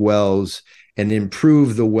to dig wells and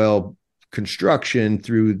improve the well construction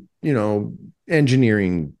through,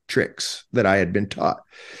 engineering tricks that I had been taught.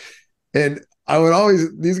 And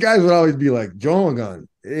these guys would always be like, John,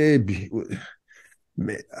 I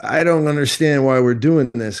don't understand why we're doing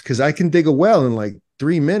this, because I can dig a well in like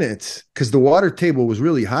 3 minutes because the water table was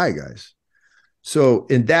really high, guys. So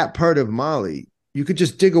in that part of Mali, you could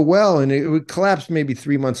just dig a well and it would collapse maybe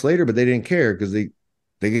 3 months later, but they didn't care because they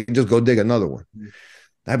could just go dig another one.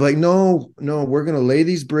 I'd be like, no, we're going to lay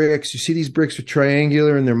these bricks. You see, these bricks are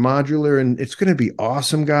triangular and they're modular, and it's going to be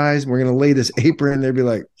awesome, guys. We're going to lay this apron. They'd be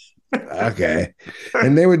like, okay.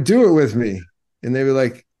 And they would do it with me. And they'd be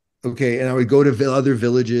like, okay. And I would go to other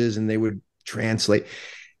villages and they would translate.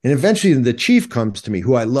 And eventually the chief comes to me,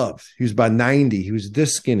 who I loved. He was about 90. He was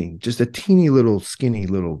this skinny, just a teeny little, skinny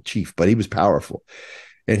little chief, but he was powerful.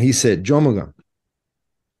 And he said, Jomagan,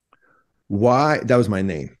 why? That was my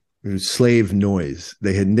name. It was Slave Noise.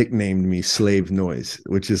 They had nicknamed me Slave Noise,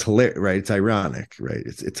 which is hilarious, right? It's ironic, right?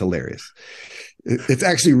 It's hilarious. It's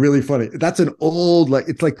actually really funny. That's an old,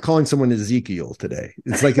 it's like calling someone Ezekiel today.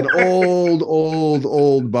 It's like an old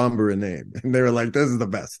Bambara name. And they were like, this is the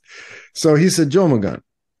best. So he said, Jomagan,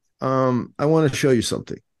 I want to show you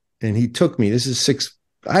something. And he took me,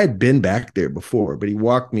 I had been back there before, but he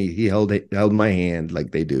walked me, he held my hand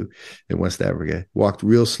like they do in West Africa, walked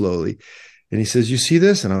real slowly. And he says, you see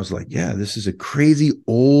this? And I was like, yeah, this is a crazy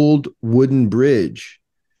old wooden bridge,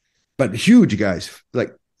 but huge, guys,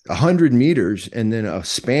 like 100 meters and then a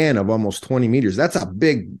span of almost 20 meters. That's a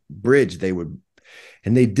big bridge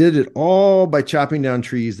and they did it all by chopping down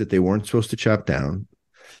trees that they weren't supposed to chop down.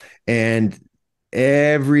 And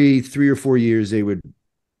every 3 or 4 years, they would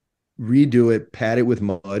redo it, pad it with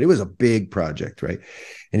mud. It was a big project, right?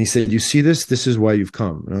 And he said, you see this? This is why you've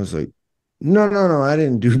come. And I was like, no, I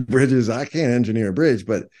didn't do bridges. I can't engineer a bridge,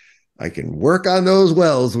 but I can work on those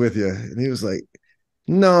wells with you. And he was like,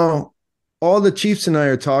 no, all the chiefs and I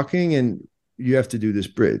are talking and you have to do this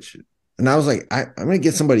bridge. And I was like, I'm going to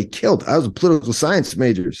get somebody killed. I was a political science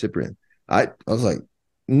major, Cyprian. I was like,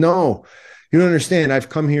 no, you don't understand. I've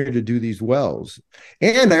come here to do these wells.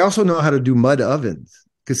 And I also know how to do mud ovens.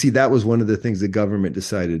 Because, see, that was one of the things the government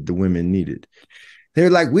decided the women needed. They're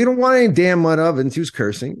like, we don't want any damn mud ovens. He was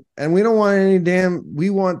cursing. And we don't want we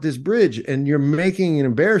want this bridge. And you're making an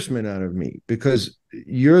embarrassment out of me because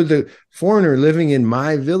you're the foreigner living in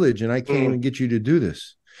my village and I can't even get you to do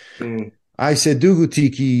this. I said,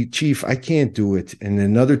 Dugutiki, chief, I can't do it. And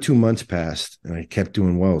another 2 months passed and I kept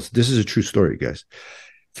doing wells. This is a true story, guys.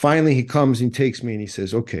 Finally, he comes and takes me and he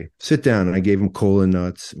says, okay, sit down. And I gave him cola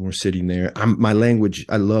nuts and we're sitting there. My language,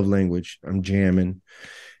 I love language. I'm jamming.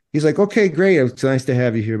 He's like, okay, great. It's nice to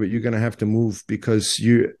have you here, but you're going to have to move because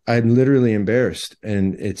I'm literally embarrassed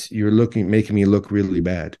and you're making me look really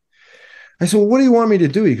bad. I said, well, what do you want me to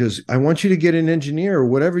do? He goes, I want you to get an engineer or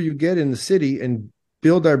whatever you get in the city and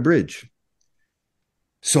build our bridge.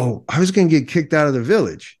 So I was going to get kicked out of the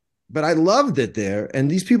village, but I loved it there.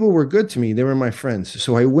 And these people were good to me. They were my friends.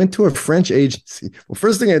 So I went to a French agency. Well,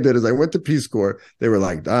 first thing I did is I went to Peace Corps. They were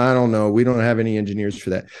like, I don't know. We don't have any engineers for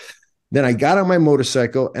that. Then I got on my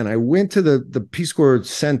motorcycle and I went to the Peace Corps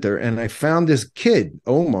Center and I found this kid,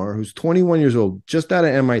 Omar, who's 21 years old, just out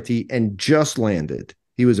of MIT and just landed.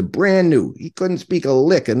 He was a brand new. He couldn't speak a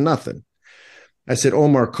lick of nothing. I said,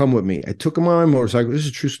 Omar, come with me. I took him on my motorcycle. This is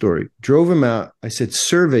a true story. Drove him out. I said,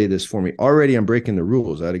 survey this for me. Already I'm breaking the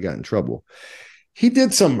rules. I'd have gotten in trouble. He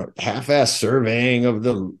did some half-ass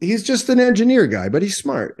surveying he's just an engineer guy, but he's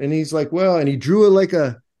smart. And he's like, well, and he drew like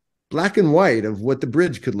a black and white of what the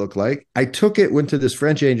bridge could look like. I took it, went to this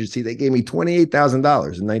French agency. They gave me $28,000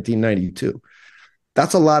 in 1992.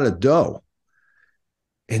 That's a lot of dough.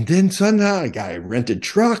 And then somehow I rented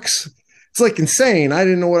trucks. It's like insane. I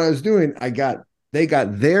didn't know what I was doing. They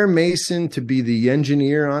got their mason to be the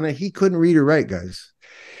engineer on it. He couldn't read or write, guys.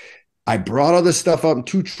 I brought all this stuff up in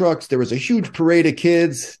 2 trucks. There was a huge parade of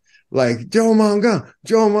kids. Like, Joe Manga.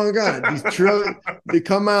 These trucks, they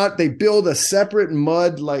come out, they build a separate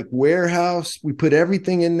mud like warehouse. We put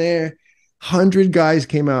everything in there. 100 guys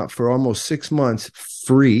came out for almost 6 months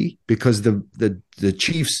free because the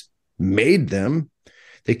chiefs made them.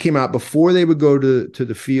 They came out before they would go to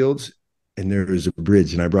the fields, and there was a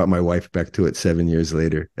bridge. And I brought my wife back to it 7 years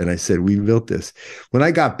later. And I said, we built this. When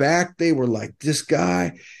I got back, they were like, this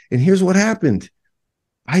guy. And here's what happened.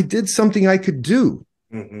 I did something I could do.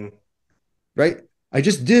 Mm-hmm. Right? I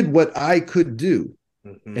just did what I could do.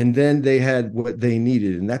 Mm-hmm. And then they had what they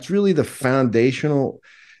needed. And that's really the foundational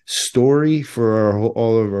story for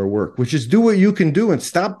all of our work, which is do what you can do and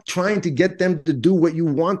stop trying to get them to do what you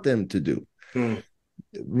want them to do.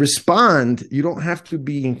 Respond. You don't have to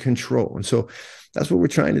be in control. And so that's what we're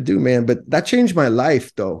trying to do, man. But that changed my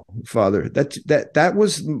life, though, Father. That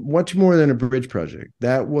was much more than a bridge project.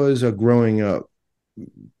 That was a growing up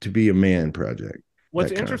to be a man project.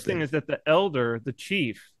 What's interesting is that the elder, the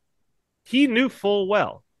chief, he knew full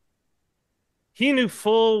well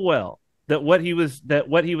that what he was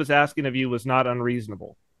asking of you was not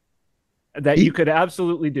unreasonable, that you could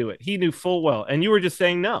absolutely do it. He knew full well, and you were just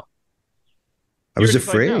saying no. I was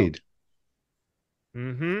afraid. Like, no.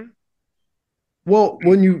 Mm-hmm. Well,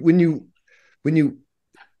 when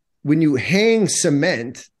you hang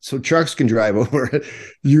cement so trucks can drive over it,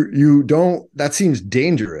 you don't. That seems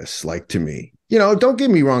dangerous, like to me. You know, don't get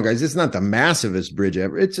me wrong, guys. It's not the massivest bridge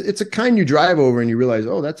ever. It's a kind you drive over and you realize,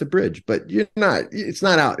 oh, that's a bridge. But you're not. It's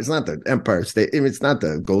not out. It's not the Empire State. It's not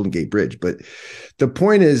the Golden Gate Bridge. But the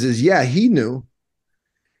point is yeah, he knew,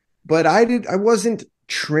 but I wasn't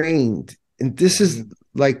trained. And this is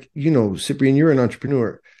like, you know, Cyprian, you're an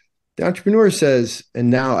entrepreneur. The entrepreneur says, and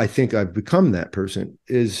now I think I've become that person,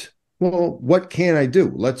 is, well, what can I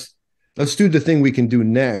do? Let's do the thing we can do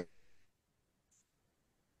next.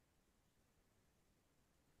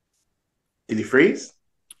 Did he freeze?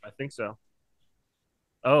 I think so.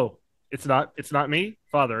 Oh, it's not me?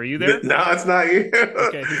 Father, are you there? No, it's not you.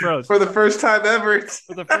 Okay, he froze. For the first time ever.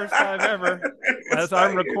 For the first time ever. As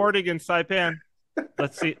I'm recording in Saipan.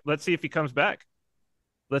 Let's see if he comes back.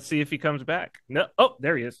 No. Oh,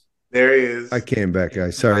 there he is. There he is. I came back,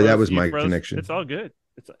 guys. Sorry, that was my connection. It's all good.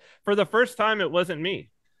 For the first time, it wasn't me.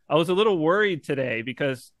 I was a little worried today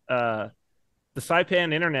because the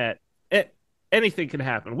Saipan internet, anything can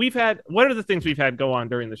happen. What are the things we've had go on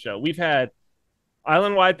during the show? We've had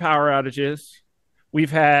island-wide power outages.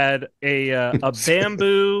 We've had a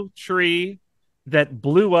bamboo tree that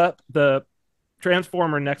blew up the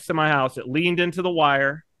transformer next to my house. It leaned into the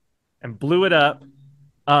wire and blew it up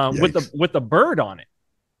with a bird on it.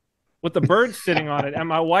 with the bird sitting on it. And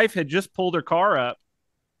my wife had just pulled her car up,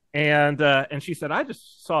 and she said, I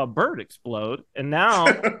just saw a bird explode, and now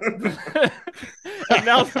the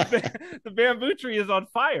bamboo tree is on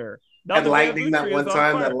fire. Now had lightning that one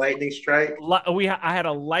time, that lightning strike. I had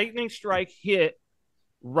a lightning strike hit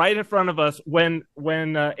right in front of us when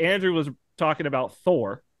Andrew was talking about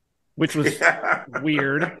Thor, which was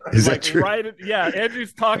weird. Is that true?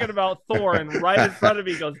 Andrew's talking about Thor, and right in front of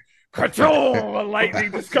me goes, control, the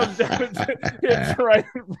lightning just comes down and hits right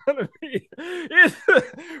in front of me. It's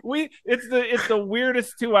the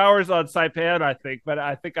weirdest 2 hours on Saipan, I think, but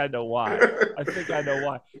I think I know why.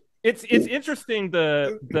 It's interesting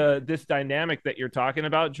this dynamic that you're talking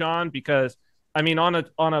about, John, because I mean on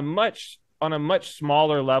a much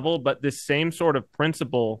smaller level, but this same sort of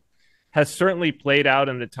principle has certainly played out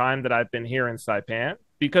in the time that I've been here in Saipan.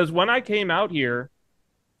 Because when I came out here,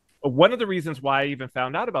 one of the reasons why I even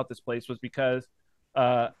found out about this place was because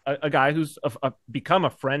a guy who's become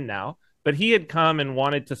a friend now, but he had come and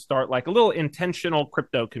wanted to start like a little intentional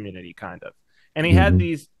crypto community kind of. And he had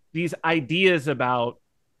these ideas about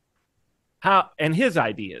his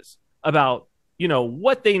ideas about,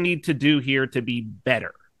 what they need to do here to be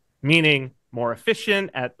better, meaning more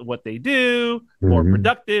efficient at what they do, more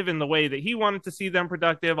productive in the way that he wanted to see them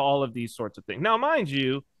productive, all of these sorts of things. Now, mind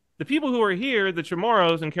you, the people who are here, the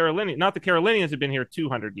Chamorros and Carolinians, not the Carolinians have been here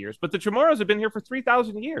 200 years, but the Chamorros have been here for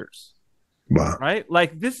 3,000 years. Wow. Right?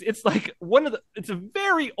 Like this, it's like it's a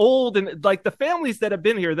very old, and like the families that have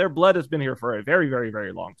been here, their blood has been here for a very, very,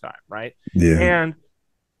 very long time. Right. Yeah.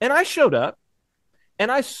 And I showed up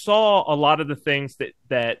and I saw a lot of the things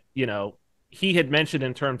that he had mentioned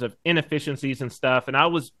in terms of inefficiencies and stuff. And I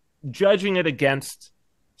was judging it against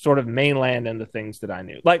sort of mainland and the things that I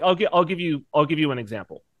knew. Like I'll give you an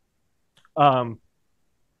example.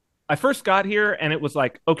 I first got here and it was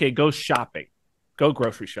like, okay, go shopping, go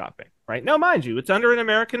grocery shopping, right? Now, mind you, it's under an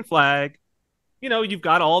American flag. You've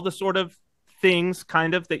got all the sort of things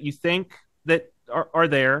kind of that you think that are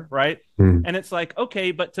there, right? And it's like,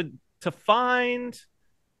 okay, but to find,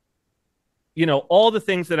 all the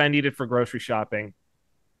things that I needed for grocery shopping,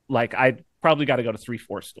 like I probably got to go to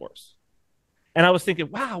 3-4 stores. And I was thinking,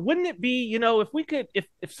 wow, wouldn't it be, if we could, if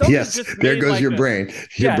somebody just there goes like your brain.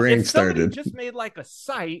 Your brain started. Just made like a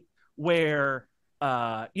site where,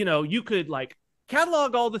 you could like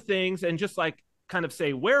catalog all the things and just like kind of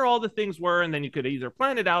say where all the things were. And then you could either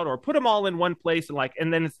plan it out or put them all in one place.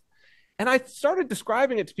 And I started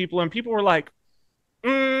describing it to people and people were like,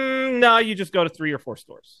 no, you just go to 3 or 4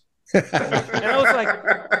 stores. And I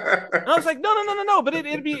was like, no, but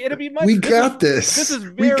it'd be much. We got this. This is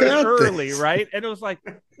very early, right? And it was like,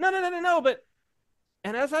 no. But,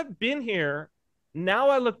 and as I've been here, now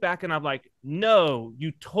I look back and I'm like, no,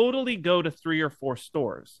 you totally go to 3 or 4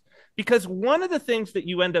 stores. Because one of the things that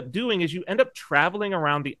you end up doing is you end up traveling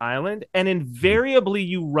around the island and invariably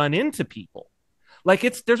you run into people. Like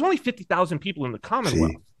there's only 50,000 people in the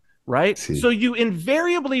Commonwealth. Right. So you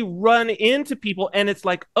invariably run into people and it's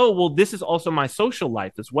like, oh, well, this is also my social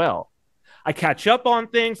life as well. I catch up on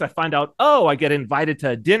things. I find out, oh, I get invited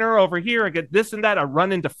to a dinner over here. I get this and that. I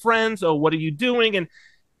run into friends. Oh, what are you doing? And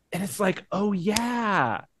it's like, oh,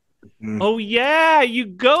 yeah. Oh, yeah. You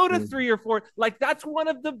go to 3 or 4. Like that's one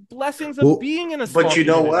of the blessings of being in a small But you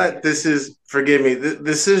know community. what? This is, forgive me,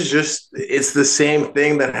 this is just, it's the same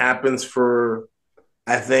thing that happens for,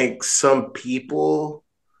 I think, some people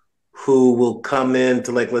who will come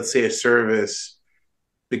into, like, let's say a service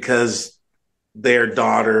because their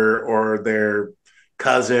daughter or their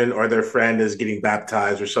cousin or their friend is getting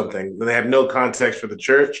baptized or something. They have no context for the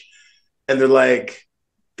church. And they're like,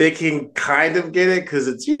 they can kind of get it because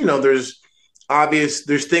it's,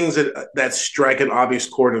 there's things that strike an obvious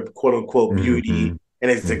chord of quote unquote beauty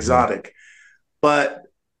and it's exotic. But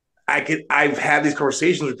I've had these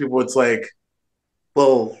conversations with people. It's like,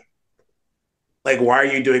 well, like, why are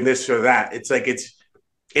you doing this or that? It's like,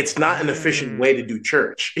 it's not an efficient way to do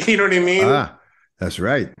church. You know what I mean? That's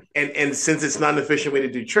right. And since it's not an efficient way to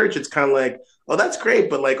do church, it's kind of like, oh, that's great.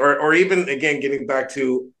 But like, or even again, getting back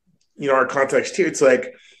to, our context here, it's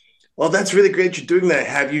like, well, that's really great you're doing that.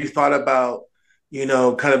 Have you thought about,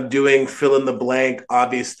 kind of doing fill in the blank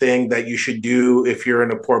obvious thing that you should do if you're in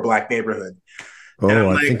a poor Black neighborhood? Oh,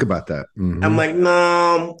 I think about that. I'm like,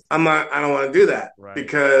 no, I'm not. I don't want to do that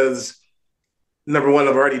because number one,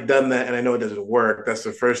 I've already done that and I know it doesn't work. That's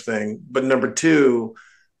the first thing. But number two,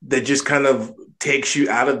 that just kind of takes you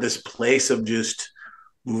out of this place of just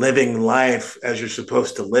living life as you're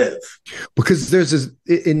supposed to live. Because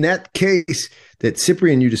in that case that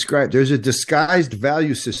Cyprian you described, there's a disguised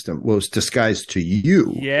value system. Well, it's disguised to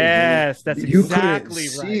you. Yes, that's you exactly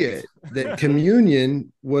couldn't right. see it. that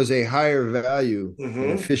communion was a higher value than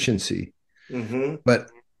Mm-hmm. efficiency. Mm-hmm. But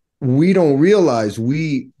we don't realize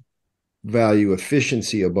we value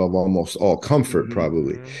efficiency above almost all comfort, Mm-hmm.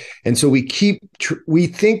 probably. And so we we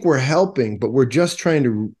think we're helping, but we're trying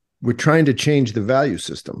to change the value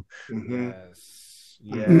system. Mm-hmm.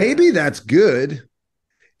 Yes. Maybe that's good.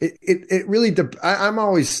 It really I'm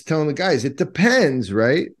always telling the guys, it depends,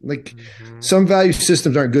 right? Like some value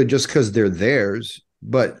systems aren't good just because they're theirs,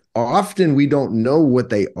 but often we don't know what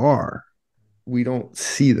they are. We don't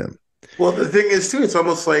see them. Well, the thing is too, it's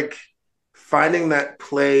almost like finding that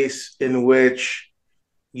place in which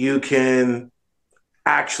you can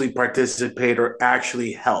actually participate or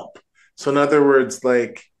actually help. So in other words,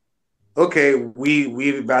 like, okay,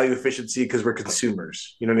 we value efficiency because we're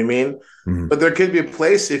consumers. You know what I mean? Mm-hmm. But there could be a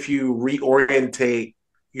place if you reorientate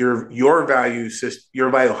your value system, your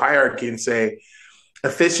value hierarchy, and say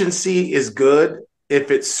efficiency is good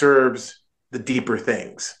if it serves the deeper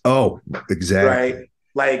things. Oh, exactly. Right?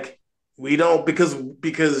 Like we don't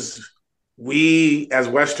because we as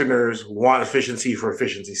Westerners want efficiency for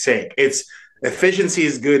efficiency's sake. It's efficiency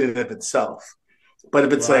is good in and of itself. But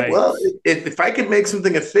if it's like, well, if I can make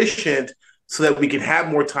something efficient so that we can have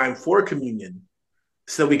more time for communion,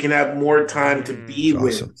 so that we can have more time to be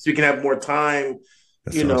with, so we can have more time,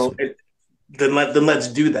 then let's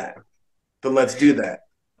do that. Then let's do that.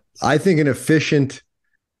 I think an efficient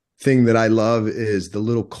thing that I love is the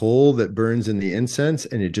little coal that burns in the incense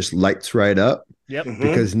and it just lights right up. Yep.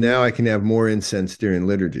 Because now I can have more incense during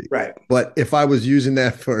liturgy. Right. But if I was using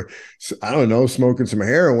that for, I don't know, smoking some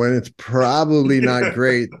heroin, it's probably not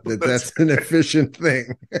great that's an efficient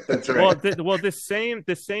thing. That's right. Well, this same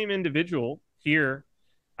individual here,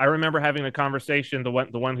 I remember having a conversation, the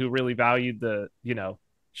one who really valued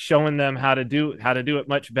showing them how to do it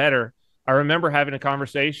much better. I remember having a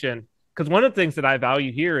conversation because one of the things that I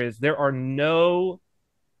value here is there are no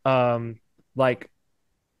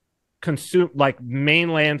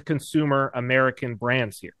mainland consumer American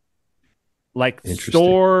brands here, like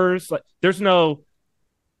stores. Like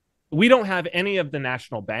we don't have any of the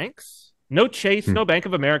national banks. No Chase, no Bank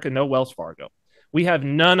of America, no Wells Fargo. We have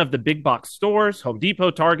none of the big box stores, Home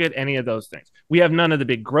Depot, Target, any of those things. We have none of the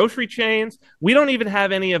big grocery chains. We don't even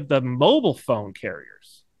have any of the mobile phone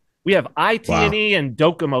carriers. We have IT&E and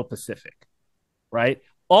Docomo Pacific, right?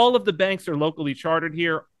 All of the banks are locally chartered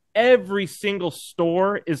here. Every single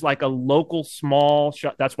store is like a local small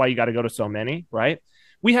shop. That's why you got to go to so many, right?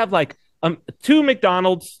 We have like 2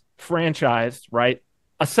 McDonald's franchised, right?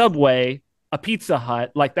 A Subway, a Pizza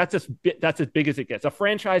Hut. Like that's as big as it gets. A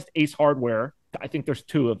franchised Ace Hardware. I think there's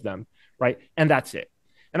 2 of them, right? And that's it.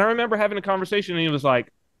 And I remember having a conversation and he was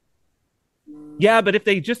like, yeah, but if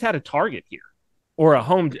they just had a Target here or a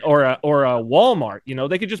Home or a Walmart,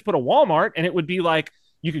 they could just put a Walmart and it would be like,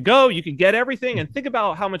 you could go, you could get everything, and think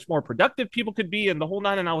about how much more productive people could be and the whole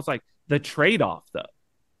nine. And I was like, the trade-off, though.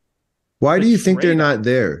 Why do you think they're not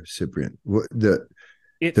there, Cyprian? The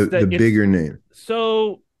bigger name.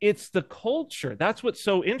 So it's the culture. That's what's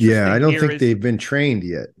so interesting. Yeah, I don't think they've been trained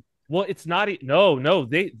yet. Well, it's not. No,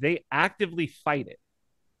 they actively fight it.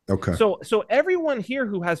 Okay. So everyone here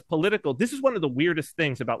who has political, this is one of the weirdest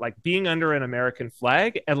things about like being under an American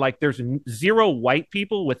flag, and like there's 0 white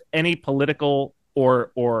people with any political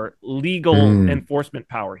or legal enforcement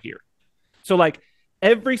power here. So like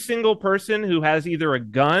every single person who has either a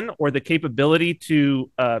gun or the capability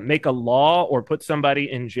to make a law or put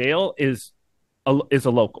somebody in jail is a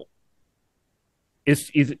local.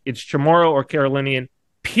 It's Chamorro or Carolinian,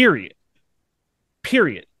 period.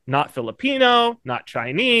 Not Filipino, not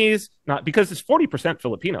Chinese, not because it's 40%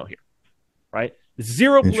 Filipino here, right?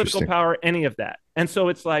 0 political power, any of that. And so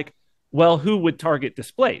it's like, well, who would Target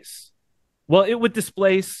displace? Well, it would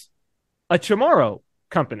displace a Chamorro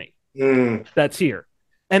company that's here.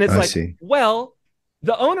 And it's well,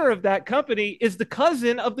 the owner of that company is the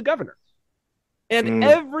cousin of the governor. And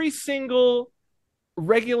every single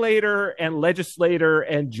regulator and legislator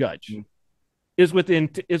and judge is within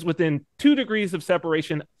 2 degrees of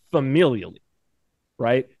separation familially,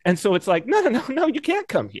 right? And so it's like, no, you can't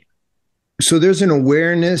come here. So there's an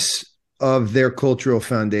awareness of their cultural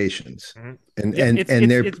foundations, and they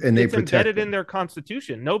protect embedded in their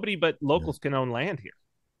constitution. Nobody but locals can own land here.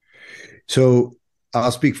 So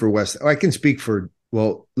I'll speak for West. I can speak for.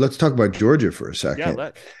 Well, let's talk about Georgia for a second.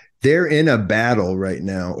 Yeah, they're in a battle right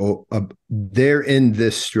now. They're in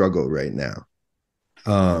this struggle right now,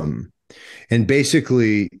 and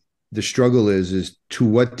basically the struggle is to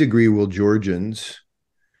what degree will Georgians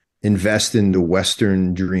invest in the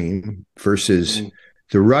Western dream versus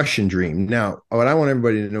the Russian dream. Now, what I want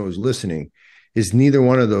everybody to know is listening is neither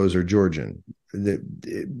one of those are Georgian.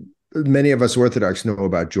 many of us Orthodox know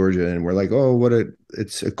about Georgia, and we're like, oh,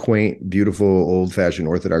 it's a quaint, beautiful, old-fashioned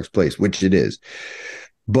Orthodox place, which it is.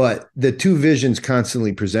 But the two visions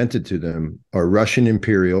constantly presented to them are Russian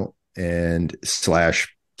imperial and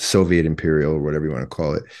slash Soviet imperial, or whatever you want to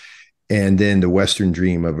call it, and then the Western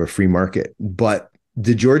dream of a free market. But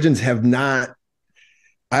the Georgians have not,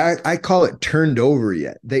 I call it, turned over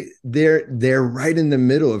yet. They're right in the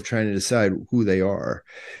middle of trying to decide who they are.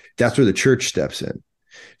 That's where the church steps in.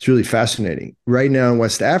 It's really fascinating. Right now in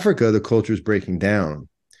West Africa, the culture is breaking down.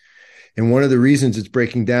 And one of the reasons it's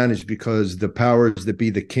breaking down is because the powers that be,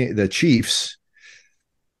 the chiefs,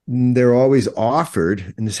 they're always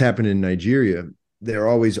offered, and this happened in Nigeria, they're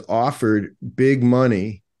always offered big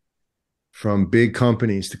money from big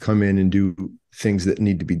companies to come in and do things that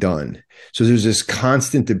need to be done. So there's this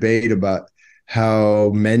constant debate about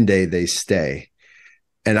how Mende they stay.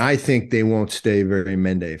 And I think they won't stay very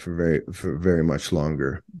Mende for very much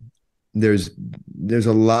longer. There's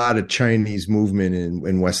a lot of Chinese movement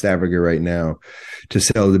in West Africa right now to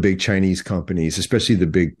sell the big Chinese companies, especially the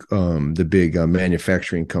big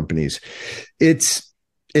manufacturing companies. It's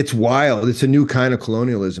wild. It's a new kind of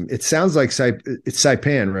colonialism. It sounds like it's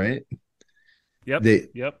Saipan, right?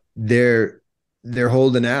 Yep. They're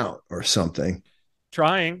holding out or something.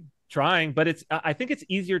 Trying, but I think it's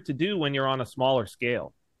easier to do when you're on a smaller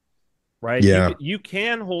scale, right? Yeah. You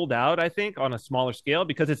can hold out, I think, on a smaller scale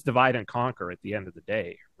because it's divide and conquer at the end of the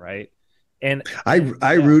day, right? And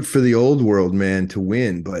I root for the old world, man, to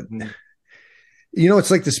win, but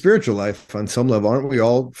it's like the spiritual life on some level. Aren't we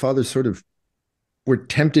all, Father, sort of, we're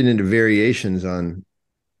tempted into variations on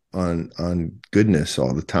goodness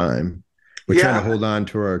all the time. We're trying to hold on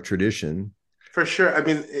to our tradition. For sure. I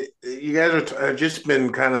mean, you guys have just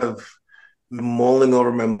been kind of mulling over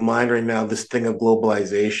my mind right now, this thing of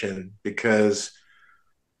globalization, because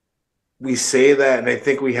we say that, and I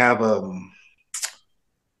think we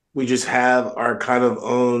just have our kind of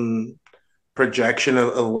own projection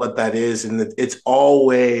of what that is. And it's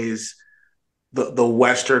always the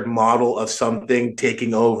Western model of something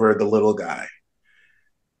taking over the little guy.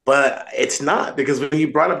 But it's not, because when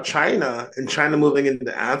you brought up China and China moving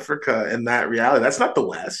into Africa and that reality, that's not the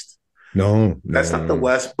West. No, that's not the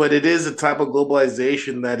West, but it is a type of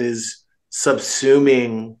globalization that is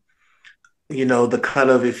subsuming, the kind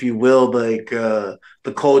of, if you will, like the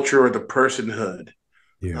culture or the personhood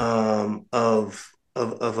of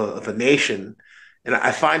a nation. And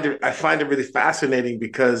I find it really fascinating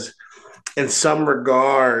because in some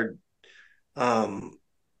regard, I've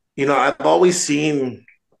always seen,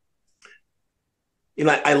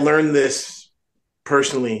 I learned this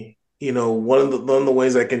personally. One of the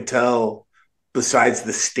ways I can tell, besides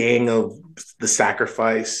the sting of the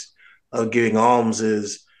sacrifice of giving alms,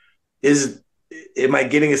 is am I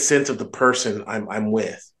getting a sense of the person I'm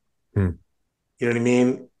with? You know what I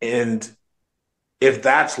mean? And if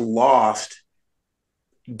that's lost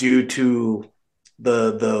due to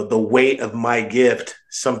the weight of my gift,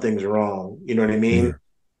 something's wrong. You know what I mean?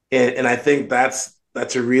 And I think that's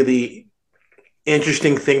a really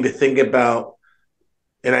interesting thing to think about.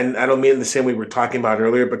 And I don't mean in the same way we were talking about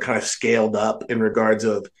earlier, but kind of scaled up in regards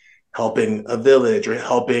of helping a village or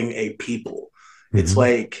helping a people. It's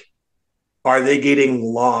like, are they getting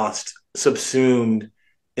lost, subsumed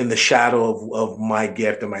in the shadow of my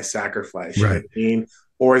gift and my sacrifice? You know what I mean?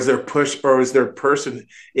 Or is their personhood,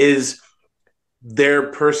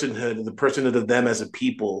 the personhood of them as a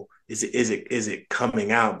people, is it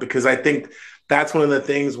coming out? Because I think that's one of the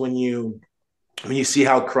things when you see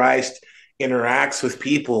how Christ interacts with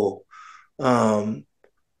people,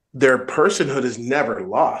 their personhood is never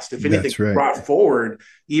lost. If anything, brought forward,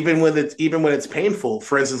 even when it's painful.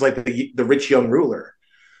 For instance, like the rich young ruler,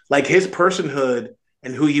 like his personhood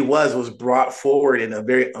and who he was brought forward in a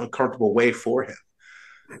very uncomfortable way for him,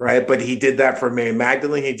 right? But he did that for Mary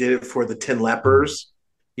Magdalene. He did it for the 10 lepers.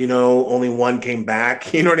 Only one came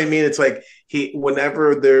back. You know what I mean? It's like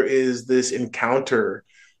whenever there is this encounter,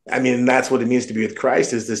 I mean, that's what it means to be with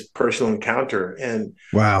Christ, is this personal encounter. And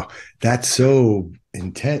wow, that's so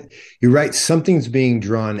intense. You're right. Something's being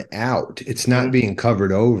drawn out. It's not being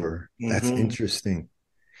covered over. That's interesting.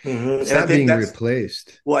 It's not being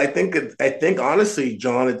replaced. Well, I think honestly,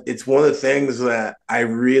 John, it's one of the things that I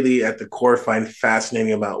really at the core find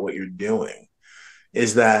fascinating about what you're doing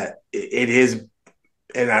is that it is,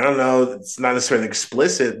 and I don't know, it's not necessarily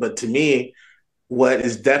explicit, but to me, what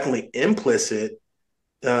is definitely implicit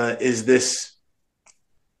is this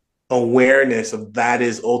awareness of that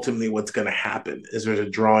is ultimately what's going to happen, is there's a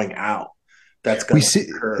drawing out that's going to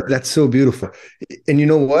occur. That's so beautiful. And you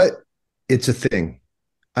know what? It's a thing.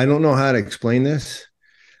 I don't know how to explain this.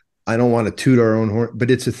 I don't want to toot our own horn, but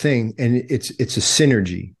it's a thing, and it's a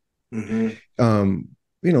synergy.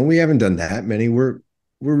 We haven't done that many. We're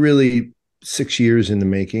really 6 years in the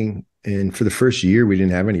making, and for the first year, we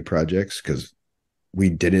didn't have any projects because we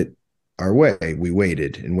did it our way. We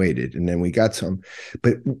waited, and then we got some.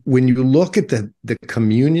 But when you look at the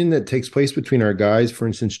communion that takes place between our guys, for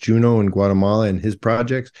instance, Juno in Guatemala and his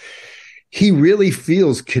projects, he really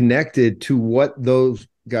feels connected to what those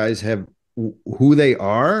guys have, who they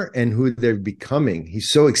are and who they're becoming. He's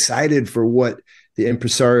so excited for what the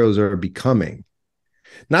impresarios are becoming.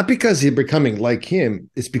 Not because they're becoming like him,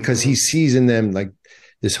 it's because he sees in them like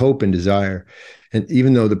this hope and desire. And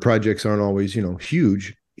even though the projects aren't always,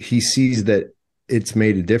 huge, he sees that it's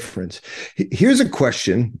made a difference. Here's a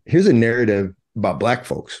question. Here's a narrative about Black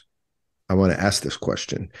folks. I want to ask this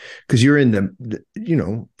question because you're in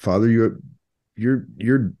the Father, you're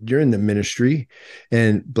in the ministry,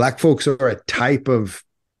 and Black folks are a type of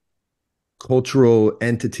cultural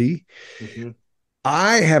entity.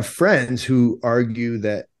 I have friends who argue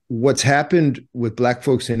that what's happened with Black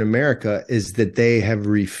folks in America is that they have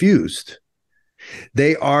refused.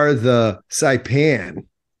 They are the Cyprian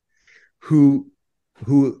who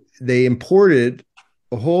they imported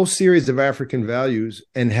a whole series of African values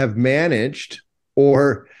and have managed,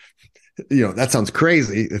 or, that sounds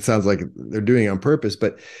crazy. It sounds like they're doing it on purpose,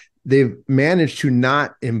 but they've managed to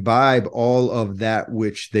not imbibe all of that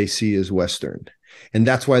which they see as Western. And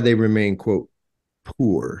that's why they remain, quote,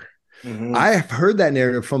 poor. I have heard that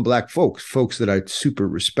narrative from Black folks that I super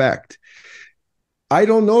respect. I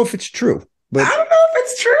don't know if it's true, but I don't know if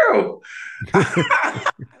it's true.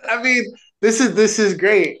 I mean, this is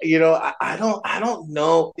great. I don't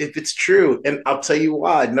know if it's true, and I'll tell you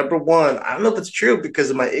why. Number one, I don't know if it's true because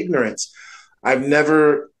of my ignorance. I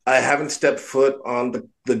haven't stepped foot on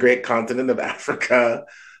the great continent of Africa.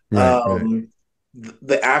 Right.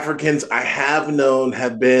 The Africans I have known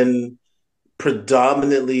have been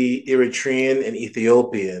predominantly Eritrean and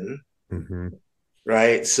Ethiopian,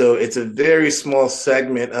 right? So it's a very small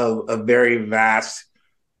segment of a very vast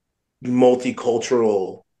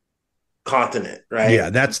multicultural continent, right?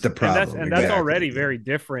 Yeah, that's the problem. And that's already very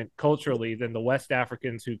different culturally than the West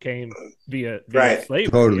Africans who came via slavery.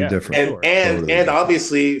 Totally different. And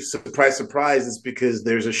obviously, surprise, surprise, it's because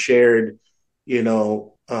there's a shared,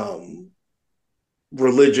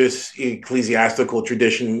 religious, ecclesiastical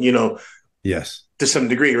tradition, yes, to some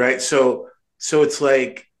degree, right? So it's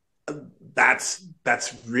like that's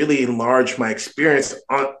really enlarged my experience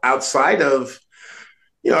outside of,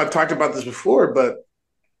 I've talked about this before, but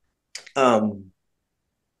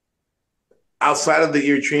outside of the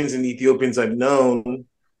Eritreans and Ethiopians I've known,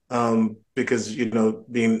 because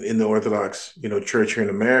being in the Orthodox Church here in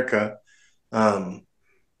America, I've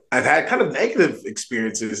had kind of negative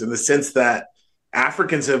experiences in the sense that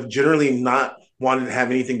Africans have generally not wanted to have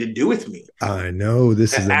anything to do with me. I know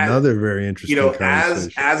this is another very interesting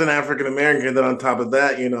conversation. As an African American, then on top of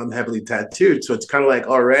that, I'm heavily tattooed, so it's kind of like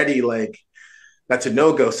already like that's a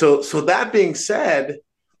no-go. So that being said,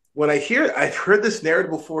 I've heard this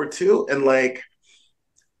narrative before too, and like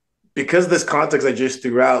because of this context I just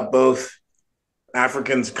threw out, both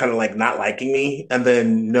Africans kind of like not liking me, and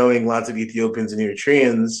then knowing lots of Ethiopians and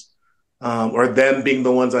Eritreans, or them being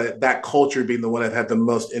the ones that culture being the one I've had the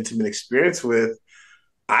most intimate experience with,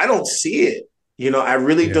 I don't see it. I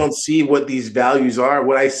really don't see what these values are.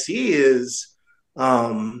 What I see is,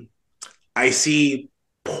 I see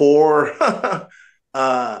poor,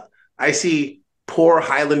 poor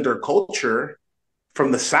Highlander culture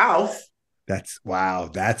from the South. That's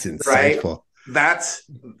insightful. Right?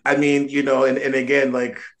 And again,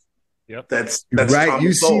 like, yep. That's right.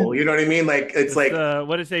 Tom Soul. You know what I mean? Like it's like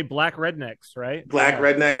what did it say? Black rednecks, right? Black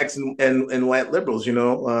rednecks and white liberals,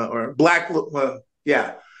 or black, black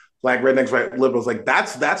rednecks, white liberals. Like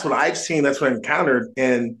that's what I've seen. That's what I encountered,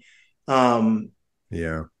 and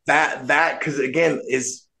that because again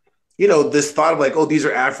is this thought of like, oh, these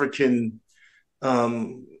are African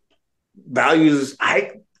values.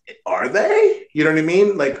 Are they? You know what I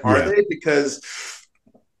mean? Like, are they? Because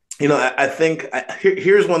I think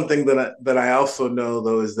here's one thing that I also know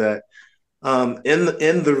though is that in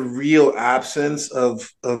the real absence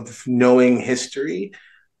of knowing history,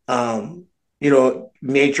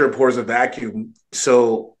 nature abhors a vacuum.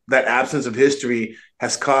 So that absence of history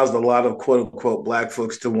has caused a lot of quote unquote Black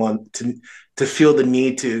folks to want to feel the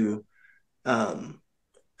need to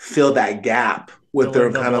fill that gap with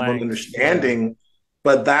their kind of understanding. Yeah.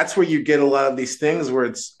 But that's where you get a lot of these things where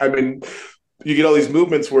you get all these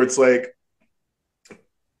movements where it's like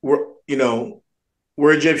we're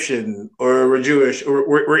Egyptian or we're Jewish or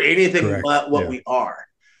we're anything but what we are,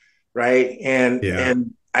 right? And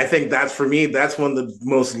I think that's, for me, that's one of the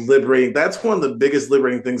most liberating, that's one of the biggest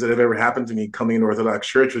liberating things that have ever happened to me coming into Orthodox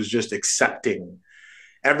Church, was just accepting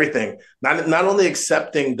everything. Not only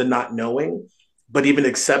accepting the not knowing, but even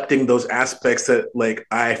accepting those aspects that, like,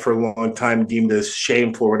 I for a long time deemed as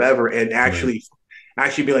shameful or whatever, and actually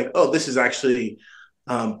be like, oh, this is actually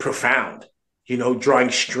profound.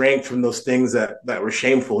 Drawing strength from those things that were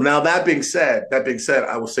shameful. Now, that being said,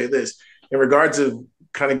 I will say this in regards of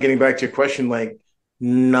kind of getting back to your question, like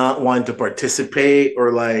not wanting to participate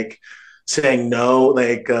or like saying no,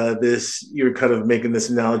 like this, you're kind of making this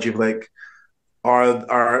analogy of like,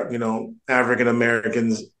 are African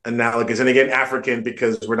Americans analogous? And again, African,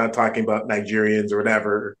 because we're not talking about Nigerians or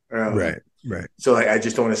whatever. Right. So I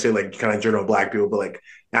just don't want to say like kind of general black people, but like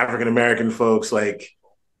African American folks, like,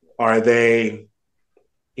 are they,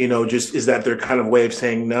 just, is that their kind of way of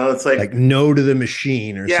saying no? It's like no to the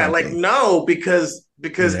machine or something. Like no, because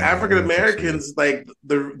African Americans, like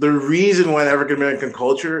the reason why the African American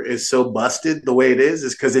culture is so busted the way it is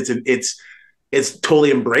because it's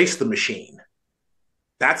totally embraced the machine.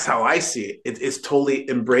 That's how I see it. It's totally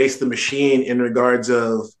embraced the machine in regards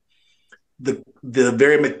of the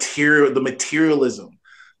very the materialism,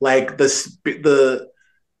 like the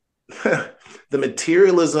the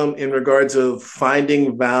materialism in regards of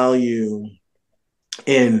finding value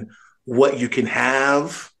in what you can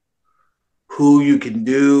have, who you can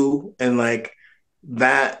do, and like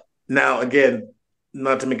that. Now, again,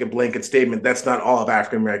 not to make a blanket statement, that's not all of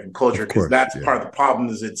African American culture, because that's part of the problem,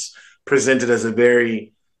 is it's presented as a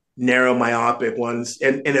very narrow, myopic ones.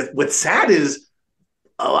 And what's sad is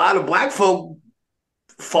a lot of Black folk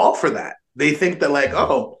fall for that. They think that like,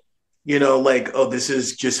 this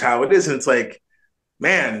is just how it is. And it's like,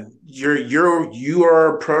 man, you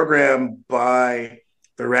are programmed by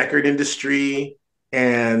the record industry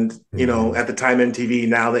and, at the time MTV,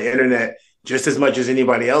 now the internet, just as much as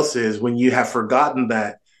anybody else is, when you have forgotten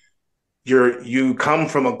that you come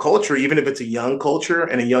from a culture, even if it's a young culture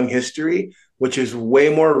and a young history, which is way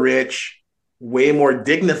more rich, way more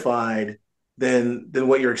dignified than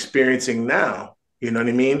what you're experiencing now. You know what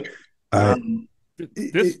I mean?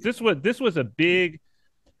 This was a big.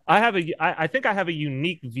 I think I have a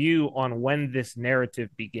unique view on when this narrative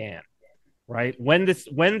began, right? When this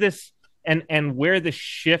and where the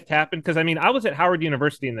shift happened. Because I mean, I was at Howard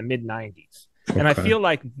University in the mid '90s, and I feel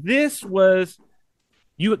like this was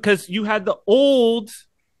because you had the old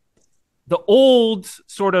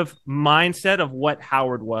sort of mindset of what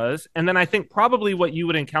Howard was, and then I think probably what you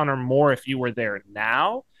would encounter more if you were there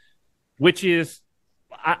now, which is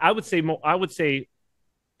I would say,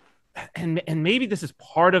 and maybe this is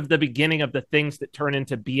part of the beginning of the things that turn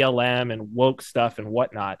into BLM and woke stuff and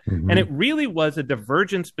whatnot. Mm-hmm. And it really was a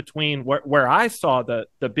divergence between where I saw the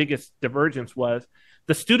biggest divergence was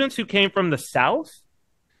the students who came from the South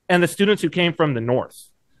and the students who came from the North.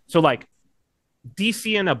 So like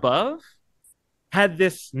DC and above had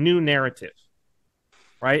this new narrative,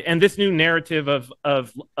 right? And this new narrative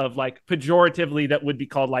of like pejoratively that would be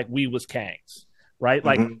called like we was Kangs, right?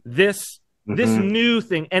 Like this new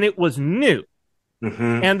thing, and it was new.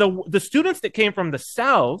 And the students that came from the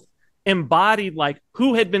South embodied like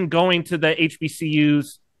who had been going to the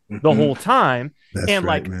HBCUs the whole time. That's and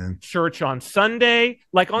right, like man. Church on Sunday,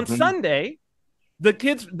 like on Sunday, the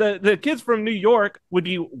kids from New York would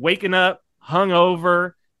be waking up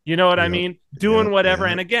hungover, you know what I mean, doing whatever,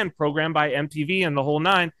 and again programmed by MTV and the whole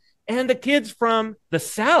nine. And the kids from the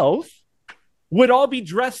South would all be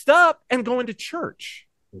dressed up and going to church.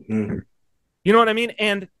 You know what I mean?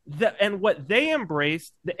 And what they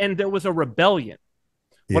embraced, and there was a rebellion.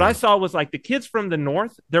 What I saw was like the kids from the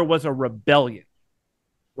North, there was a rebellion,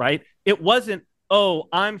 right? It wasn't, oh,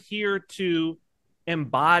 I'm here to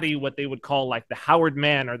embody what they would call like the Howard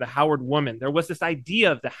man or the Howard woman. There was this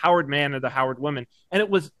idea of the Howard man or the Howard woman. And it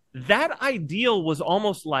was, that ideal was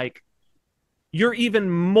almost like you're even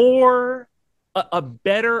more a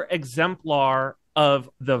better exemplar of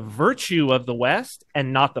the virtue of the West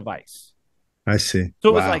and not the vice. I see. So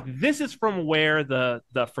it was like, this is from where the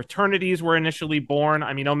fraternities were initially born.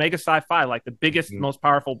 I mean, Omega Psi Phi, like the biggest, most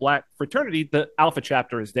powerful Black fraternity, the Alpha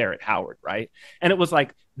chapter is there at Howard, right? And it was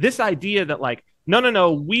like this idea that like,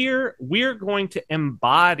 no, we're going to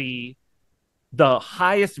embody the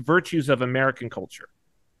highest virtues of American culture.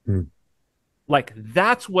 Like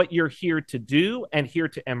that's what you're here to do and here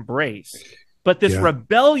to embrace. But this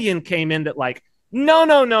rebellion came in that like,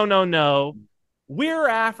 no. We're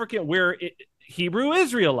African. We're Hebrew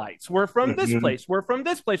Israelites. We're from this place. We're from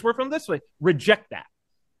this place. We're from this place. Reject that.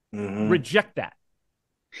 Reject that.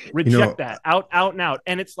 reject that out and out.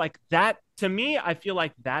 And it's like that, to me, I feel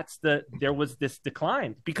like there was this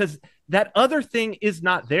decline because that other thing is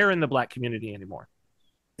not there in the Black community anymore.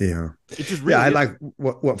 Yeah. It just really I like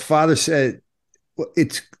what Father said.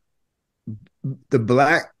 It's the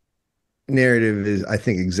Black narrative is, I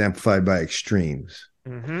think, exemplified by extremes.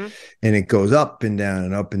 Mm-hmm. And it goes up and down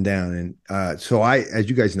and up and down. And so as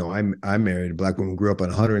you guys know, I married a Black woman, grew up on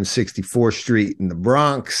 164th Street in the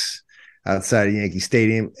Bronx, outside of Yankee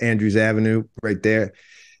Stadium, Andrews Avenue, right there.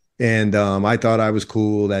 And I thought I was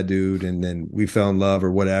cool, that dude. And then we fell in love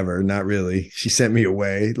or whatever. Not really. She sent me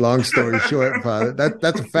away. Long story short, Father,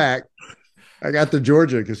 that's a fact. I got to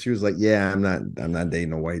Georgia because she was like, yeah, I'm not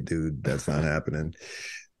dating a white dude. That's not happening.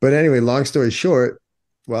 But anyway, long story short,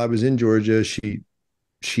 while I was in Georgia,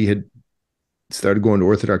 she had started going to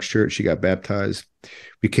Orthodox Church. She got baptized.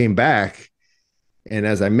 We came back. And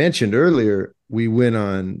as I mentioned earlier, we went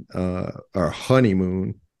on our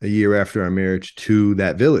honeymoon a year after our marriage to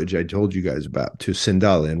that village I told you guys about, to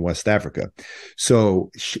Sindala in West Africa. So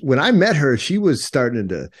when I met her, she was starting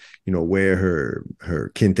to, wear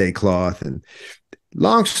her kente cloth. And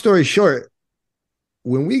long story short,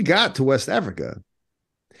 when we got to West Africa,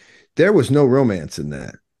 there was no romance in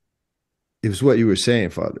that. It was what you were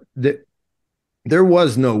saying, Father. There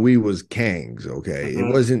was no we was kangs, okay?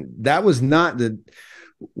 Mm-hmm. That was not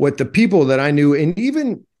what the people that I knew, and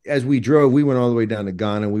even as we drove, we went all the way down to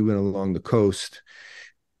Ghana, we went along the coast.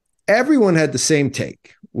 Everyone had the same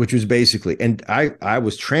take, which was basically, and I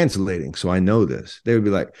was translating, so I know this. They would be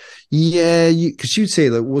like, yeah, because she'd say,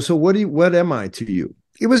 like, well, so what am I to you?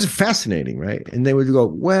 It was fascinating, right? And they would go,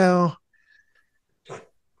 well,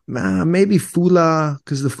 maybe Fula,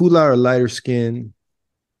 because the Fula are lighter skin.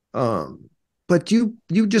 But you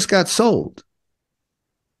just got sold.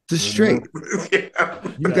 Just straight. Yeah.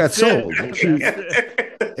 You got sold.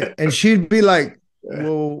 And she'd be like,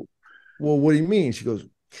 well, what do you mean? She goes,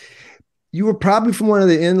 you were probably from one of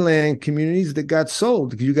the inland communities that got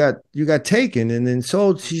sold because you got taken and then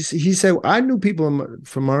sold. He said, I knew people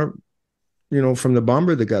from our, from the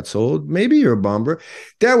bomber that got sold. Maybe you're a bomber.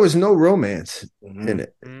 There was no romance in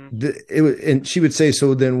it. It was, and she would say,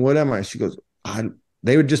 so then what am I? She goes,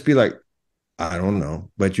 they would just be like, I don't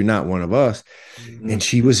know, but you're not one of us. Mm-hmm. And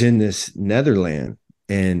she was in this Netherland.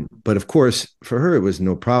 But of course, for her, it was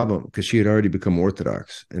no problem because she had already become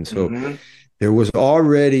Orthodox. And so there was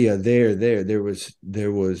already a there. There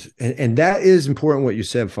was, and that is important what you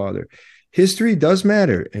said, Father. History does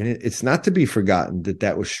matter. And it's not to be forgotten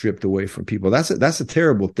that was stripped away from people. That's a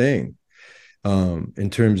terrible thing. In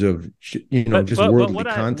terms of, just worldly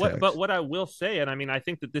context. But what I will say, and I mean, I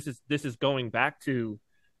think that this is going back to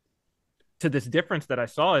this difference that I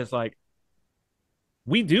saw is like,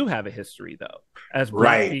 we do have a history though, as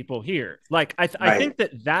Black people here. Like, I think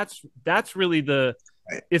that's really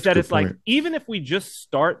it's like, even if we just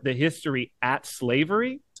start the history at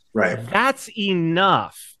slavery, that's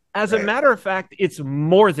enough. As a matter of fact, it's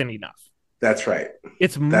more than enough. That's right.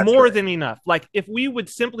 It's more than enough. Like, if we would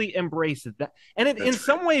simply embrace that, and in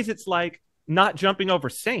some ways, it's like not jumping over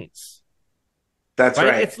saints. That's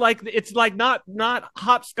right. It's like not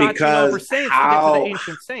hopscotching over saints to get to the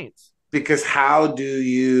ancient saints. Because how do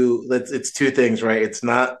you? It's two things, right? It's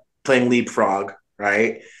not playing leapfrog,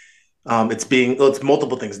 right? It's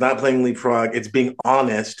multiple things. Not playing leapfrog. It's being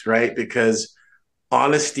honest, right? Because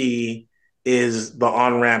honesty is the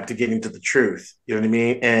on-ramp to getting to the truth. You know what I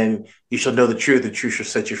mean? And you shall know the truth shall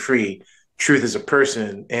set you free. Truth is a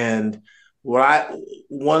person. And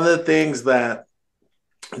one of the things that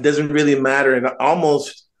doesn't really matter, and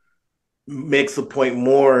almost makes the point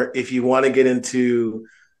more if you want to get into,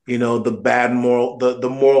 the bad moral, the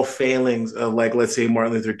moral failings of, like, let's say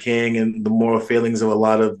Martin Luther King and the moral failings of a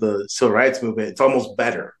lot of the civil rights movement. It's almost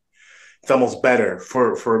better. It's almost better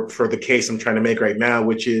for the case I'm trying to make right now,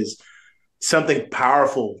 which is something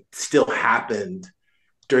powerful still happened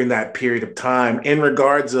during that period of time in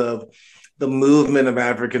regards of the movement of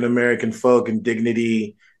African-American folk and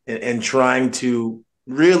dignity and trying to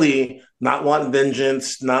really not want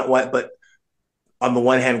vengeance, but on the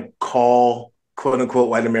one hand, call, quote unquote,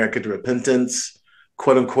 white America to repentance,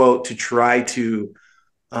 quote unquote, to try to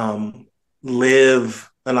live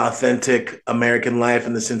an authentic American life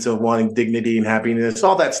in the sense of wanting dignity and happiness,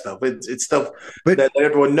 all that stuff. It's stuff that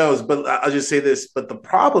everyone knows. But I'll just say this. But the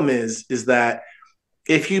problem is that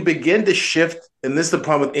if you begin to shift, and this is the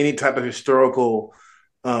problem with any type of historical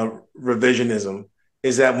revisionism,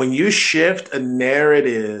 is that when you shift a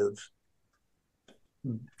narrative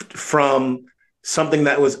from something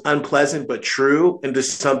that was unpleasant but true into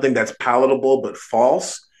something that's palatable but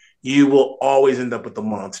false, you will always end up with the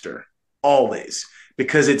monster. Always.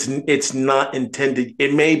 because it's not intended.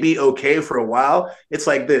 It may be okay for a while. It's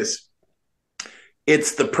like this.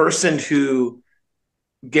 It's the person who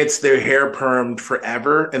gets their hair permed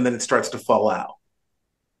forever and then it starts to fall out.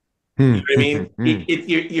 You know what I mean?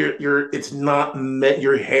 It's not meant,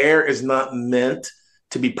 your hair is not meant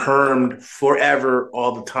to be permed forever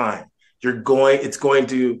all the time. It's going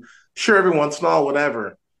to, sure, every once in a while,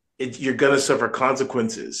 whatever, you're going to suffer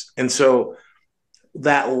consequences. And so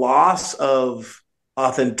that loss of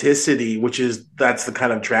authenticity, that's the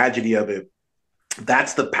kind of tragedy of it.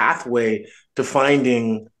 That's the pathway to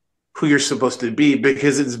finding who you're supposed to be,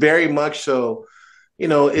 because it's very much so,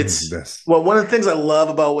 well, one of the things I love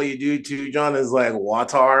about what you do too, John, is like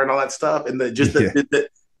Watar and all that stuff. And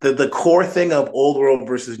the core thing of old world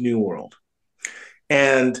versus new world.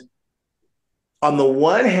 And on the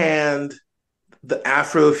one hand, the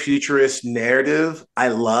Afrofuturist narrative I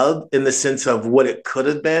love in the sense of what it could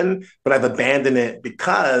have been, but I've abandoned it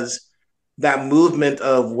because that movement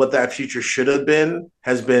of what that future should have been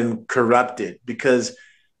has been corrupted, because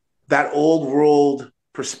that old world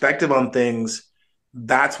perspective on things,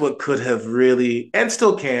 that's what could have really, and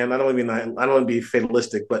still can, I don't want to be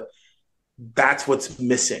fatalistic, but that's what's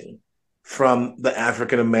missing from the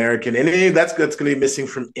African American, and that's going to be missing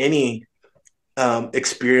from any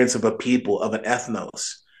experience of a people, of an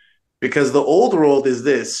ethnos, because the old world is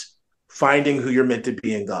this: finding who you're meant to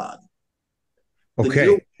be in God.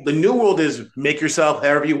 Okay. The new world is make yourself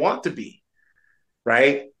however you want to be,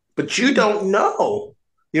 right? But you don't know.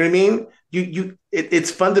 You know what I mean? It's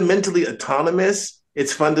fundamentally autonomous.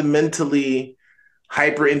 It's fundamentally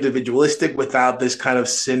hyper individualistic without this kind of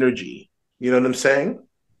synergy. You know what I'm saying?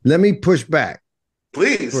 Let me push back,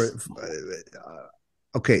 please.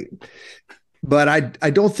 Okay. But I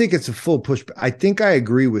don't think it's a full pushback. I think I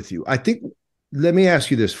agree with you. Let me ask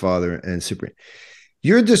you this, Father and Cyprian.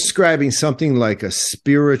 You're describing something like a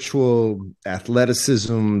spiritual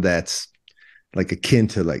athleticism that's like akin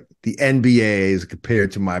to like the NBA as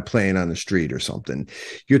compared to my playing on the street or something.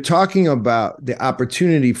 You're talking about the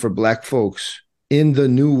opportunity for Black folks in the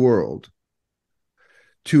new world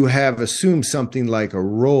to have assumed something like a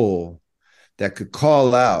role that could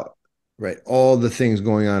call out, right, all the things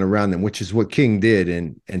going on around them, which is what King did,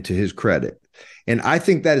 and to his credit. And I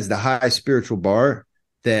think that is the high spiritual bar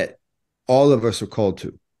that all of us are called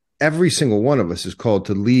to. Every single one of us is called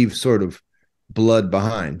to leave sort of blood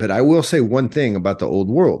behind. But I will say one thing about the old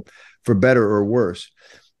world, for better or worse,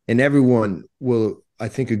 and everyone will, I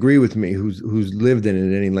think, agree with me who's lived in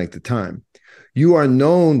it any length of time. You are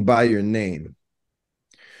known by your name.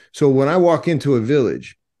 So when I walk into a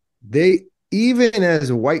village, even as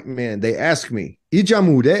a white man, they ask me,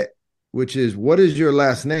 Ijamude, which is, what is your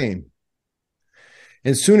last name?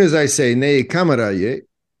 And as soon as I say, Ne Kamara ye,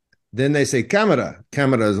 then they say, Kamara.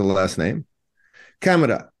 Kamara is the last name.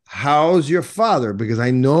 Kamara, how's your father? Because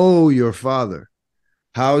I know your father.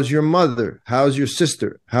 How's your mother? How's your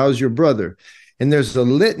sister? How's your brother? And there's a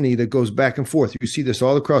litany that goes back and forth. You see this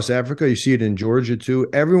all across Africa. You see it in Georgia too.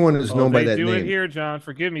 Everyone is known by that name. They do it here, John.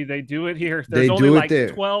 Forgive me. They do it here. There's only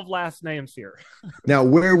like 12 last names here. Now,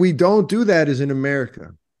 where we don't do that is in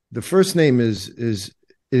America. The first name has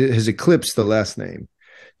eclipsed the last name.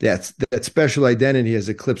 That special identity has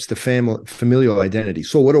eclipsed the familial identity.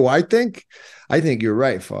 So what do I think? I think you're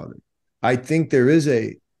right, Father. I think there is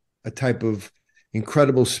a type of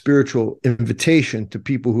incredible spiritual invitation to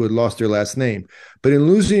people who had lost their last name. But in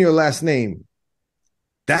losing your last name,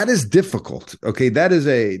 that is difficult. Okay, that is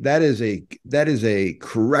a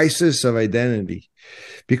crisis of identity,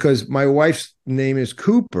 because my wife's name is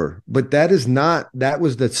Cooper, but that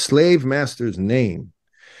was the slave master's name.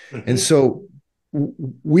 Mm-hmm. And so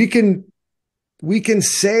we can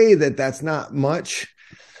say that that's not much,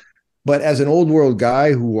 but as an old world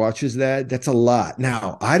guy who watches that's a lot.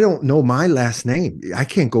 Now, I don't know my last name. I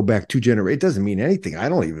can't go back 2 generations. It doesn't mean anything. I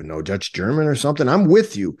don't even know Dutch German or something. I'm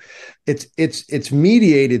with you. It's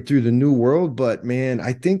mediated through the new world, but man,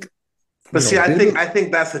 I think. But see, I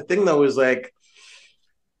think that's the thing though, is like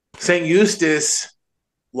St. Eustace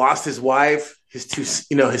lost his wife, his 2,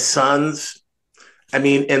 his sons. I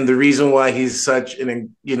mean, and the reason why he's such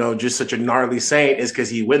a gnarly saint is because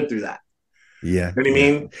he went through that. Yeah. You know what I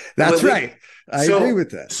mean? That's right. I agree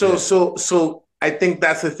with that. So I think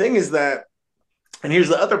that's the thing, is that, and here's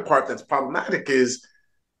the other part that's problematic, is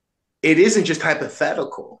it isn't just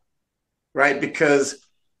hypothetical, right? Because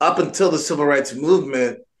up until the civil rights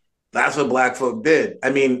movement, that's what Black folk did.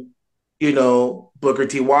 I mean, Booker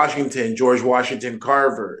T. Washington, George Washington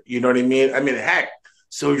Carver, you know what I mean? I mean, heck,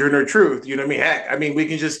 Sojourner Truth, you know what I mean? Heck, I mean, we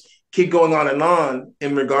can just keep going on and on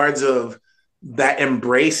in regards of that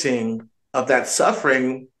embracing of that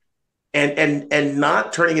suffering and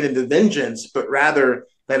not turning it into vengeance, but rather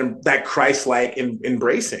that Christ-like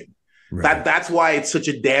embracing. Right. That's why it's such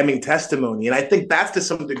a damning testimony. And I think that's to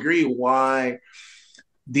some degree why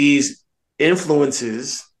these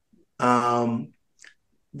influences, there are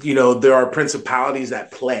principalities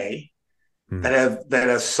at play that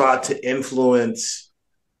have sought to influence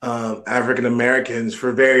African Americans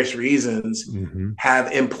for various reasons,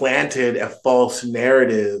 have implanted a false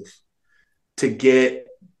narrative to get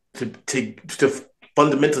to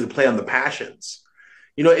fundamentally play on the passions.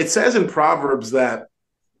 It says in Proverbs that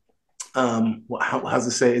how's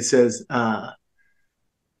it say? It says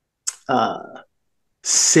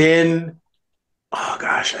sin. Oh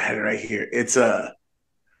gosh, I had it right here. It's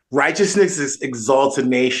righteousness exalts a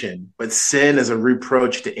nation, but sin is a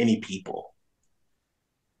reproach to any people.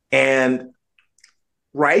 And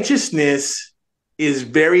righteousness is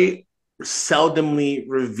very seldomly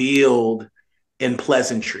revealed in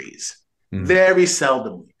pleasantries, very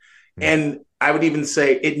seldomly. And I would even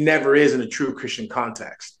say it never is in a true Christian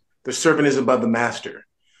context. The servant is above the master.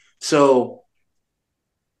 So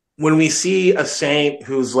when we see a saint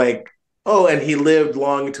who's like, oh, and he lived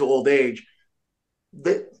long into old age,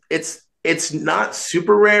 it's not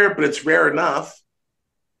super rare, but it's rare enough.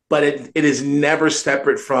 But it is never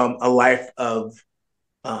separate from a life of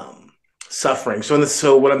suffering.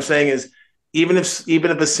 So what I'm saying is, even if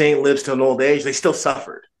a saint lives to an old age, they still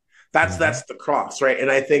suffered. That's the cross, right?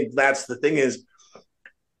 And I think that's the thing is,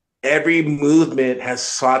 every movement has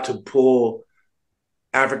sought to pull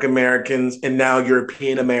African Americans and now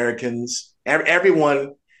European Americans,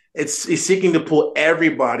 everyone. It's seeking to pull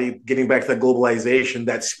everybody, getting back to that globalization,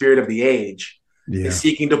 that spirit of the age. Yeah. Is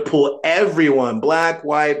seeking to pull everyone, black,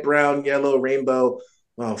 white, brown, yellow, rainbow.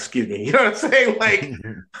 Well, excuse me. You know what I'm saying? Like,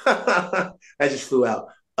 I just flew out.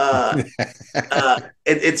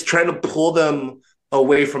 It's trying to pull them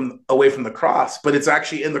away from the cross, but it's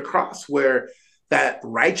actually in the cross where that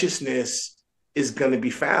righteousness is going to be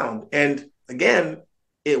found. And again,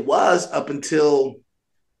 it was up until,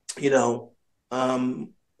 it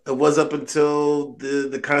was up until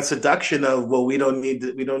the kind of seduction of, well, we don't need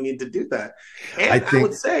to do that. And I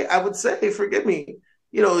would say, forgive me,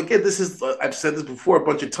 again, I've said this before a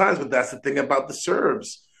bunch of times, but that's the thing about the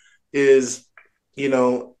Serbs is,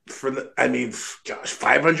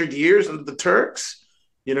 500 years under the Turks,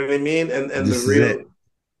 you know what I mean? And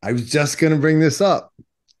I was just going to bring this up.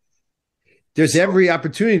 There's every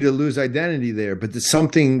opportunity to lose identity there, but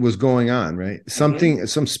something was going on, right?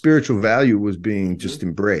 Some spiritual value was being just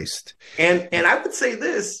embraced. And I would say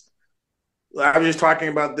this, I was just talking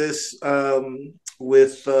about this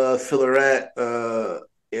with Philarette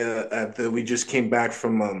we just came back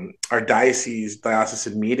from our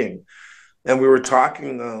diocesan meeting. And we were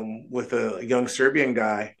talking with a young Serbian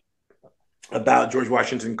guy about George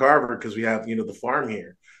Washington Carver, because we have, the farm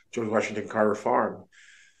here, George Washington Carver Farm.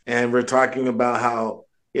 And we're talking about how,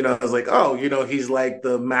 I was like, oh, he's like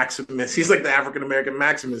the Maximus. He's like the African-American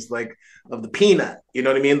Maximus, like of the peanut. You know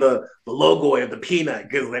what I mean? The logo of the peanut.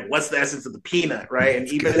 Because like, what's the essence of the peanut, right?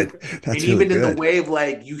 And even in the way of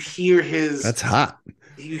like, you hear that's hot.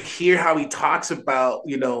 You hear how he talks about,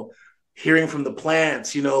 hearing from the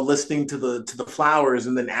plants, listening to the flowers,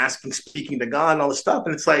 and then speaking to God and all this stuff.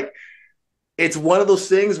 And it's like, it's one of those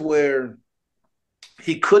things where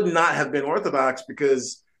he could not have been Orthodox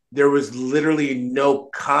because there was literally no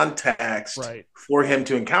context for him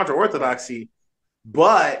to encounter Orthodoxy.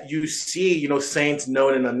 But you see, saints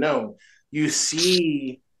known and unknown. You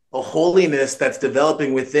see a holiness that's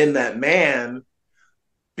developing within that man,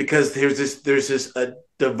 because there's this a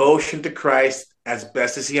devotion to Christ as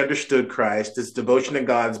best as he understood Christ, this devotion to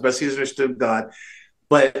God as best he understood God,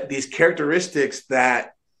 but these characteristics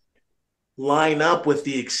that line up with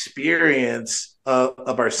the experience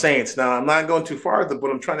of our saints. Now, I'm not going too far, but what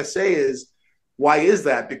I'm trying to say is, why is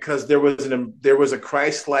that? Because there was a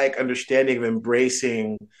Christ-like understanding of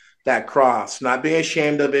embracing that cross, not being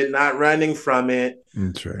ashamed of it, not running from it.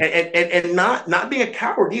 That's right. And not being a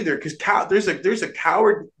coward either, because there's a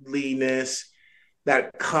cowardliness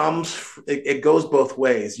that comes, it goes both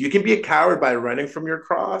ways. You can be a coward by running from your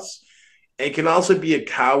cross. And you can also be a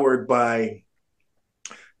coward by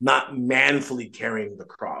not manfully carrying the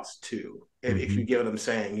cross too, if you get what I'm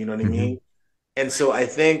saying, you know what I mean? And so I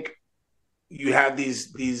think you have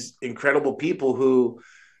these incredible people who,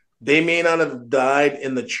 they may not have died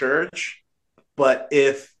in the church, but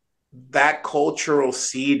if that cultural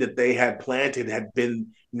seed that they had planted had been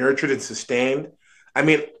nurtured and sustained, I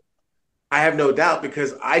mean, I have no doubt,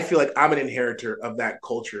 because I feel like I'm an inheritor of that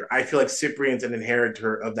culture. I feel like Cyprian's an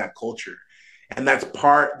inheritor of that culture. And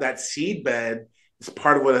that seed bed It's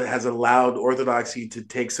part of what has allowed Orthodoxy to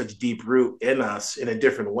take such deep root in us in a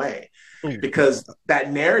different way. Because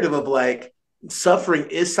that narrative of like suffering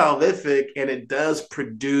is salvific, and it does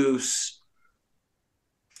produce,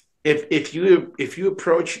 if you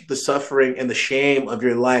approach the suffering and the shame of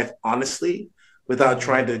your life honestly, without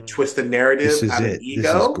trying to twist the narrative out of ego.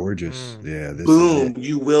 This is gorgeous. Yeah, this boom,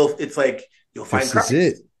 you will. It's like you'll find Christ.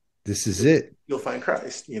 This is it. You'll find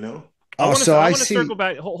Christ. You know. I want to circle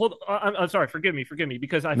back. Hold I'm sorry. Forgive me,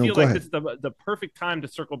 because I feel like this is the perfect time to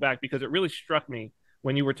circle back, because it really struck me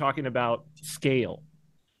when you were talking about scale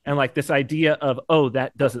and like this idea of, oh,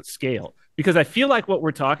 that doesn't scale. Because I feel like what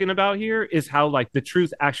we're talking about here is how like the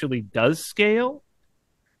truth actually does scale.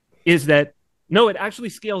 Is that no, it actually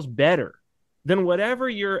scales better than whatever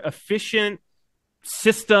your efficient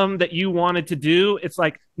system that you wanted to do. It's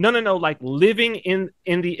like, no, like living in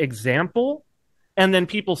the example and then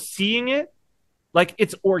people seeing it, like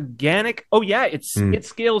it's organic. Oh yeah, it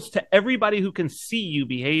scales to everybody who can see you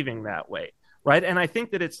behaving that way, right? And I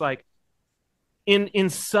think that it's like, in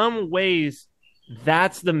some ways,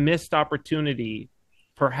 that's the missed opportunity,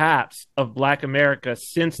 perhaps, of Black America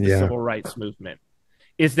since the Civil Rights Movement,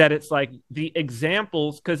 is that it's like the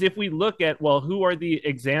examples, because if we look at, well, who are the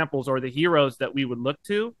examples or the heroes that we would look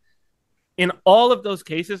to? In all of those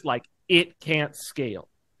cases, like, it can't scale.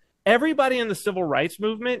 Everybody in the Civil Rights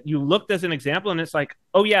Movement, you looked as an example, and it's like,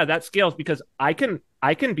 oh yeah, that scales because I can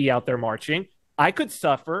be out there marching. I could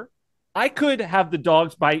suffer. I could have the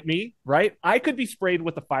dogs bite me, right? I could be sprayed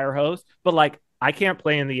with a fire hose, but like, I can't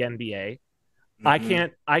play in the NBA.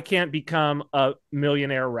 I can't become a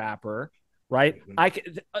millionaire rapper, right? I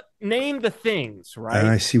can name the things, right?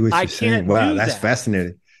 I see what you're saying. Wow, that's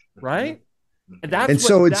fascinating, right? In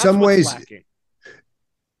some ways,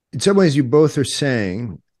 you both are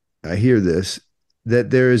saying, I hear this, that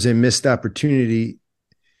there is a missed opportunity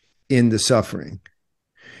in the suffering,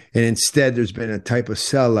 and instead there's been a type of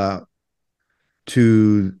sellout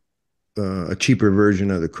to a cheaper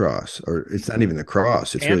version of the cross, or it's not even the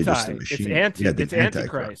cross; it's really just the machine. It's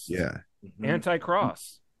Antichrist. Yeah,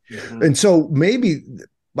 Anticross. And so maybe,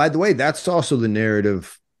 by the way, that's also the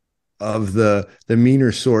narrative of the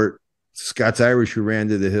meaner sort, Scots-Irish who ran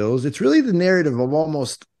to the hills. It's really the narrative of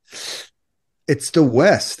almost, it's the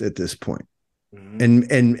West at this point.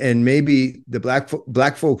 And maybe the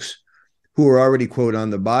black folks who are already, quote, on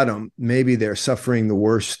the bottom, maybe they're suffering the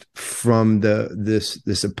worst from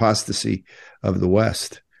this apostasy of the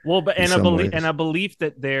West. Well, but a belief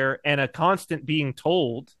that and a constant being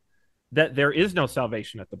told that there is no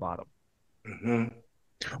salvation at the bottom.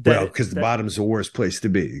 Well, because the bottom is the worst place to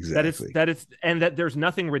be. Exactly. And that there's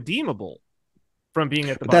nothing redeemable from being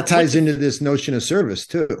at the bottom. That ties into this notion of service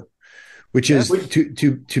too, which is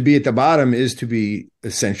to be at the bottom is to be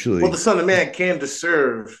essentially. Well, the Son of Man came to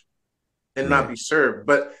serve and not be served.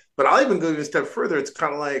 But I'll even go even a step further. It's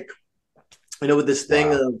kind of like, with this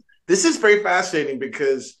thing of, this is very fascinating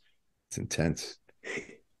because it's intense.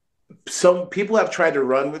 Some people have tried to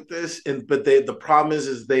run with this, but the problem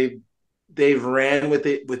is they've ran with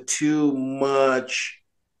it with too much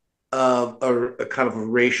of a kind of a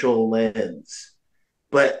racial lens.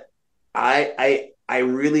 But I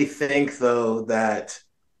really think though that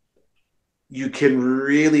you can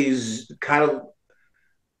really kind of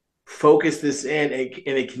focus this in,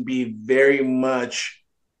 and it can be very much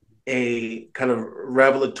a kind of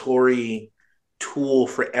revelatory tool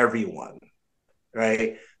for everyone,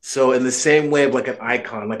 right? So in the same way of like an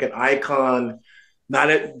icon,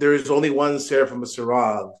 there's only one Seraphim of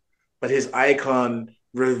Sarav, but his icon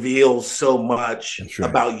reveals so much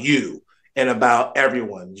about you and about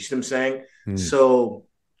everyone. You see what I'm saying? So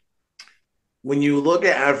when you look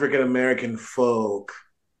at African American folk,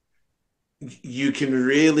 you can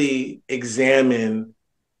really examine,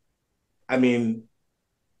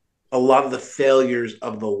 a lot of the failures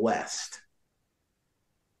of the West.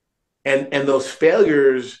 And those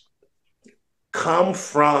failures come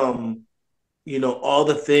from, all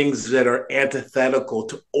the things that are antithetical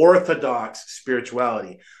to Orthodox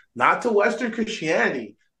spirituality, not to Western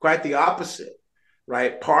Christianity, quite the opposite,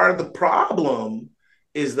 right? Part of the problem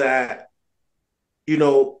is that,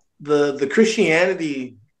 the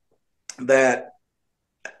Christianity that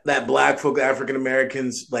Black folk, African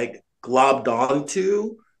Americans like globbed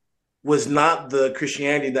onto was not the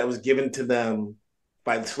Christianity that was given to them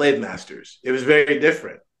by the slave masters. It was very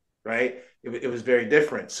different, right? It was very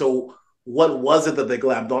different. So what was it that they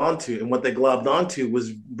globbed onto? And what they globbed onto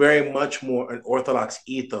was very much more an Orthodox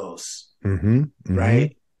ethos,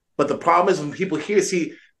 right? But the problem is when people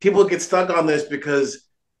people get stuck on this because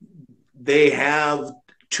they have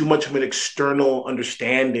too much of an external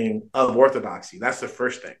understanding of Orthodoxy. That's the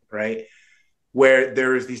first thing, right? where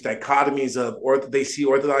there's these dichotomies of, or they see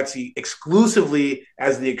Orthodoxy exclusively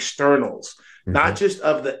as the externals, not just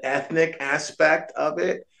of the ethnic aspect of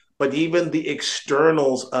it, but even the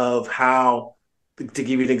externals of how, to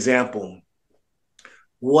give you an example,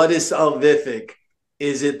 what is salvific?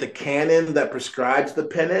 Is it the canon that prescribes the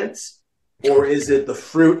penance, or is it the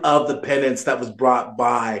fruit of the penance that was brought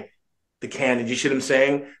by the canon? You see what I'm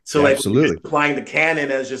saying? So, like, absolutely, applying the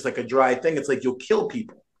canon as just like a dry thing, it's like you'll kill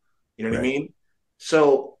people. You know what I mean?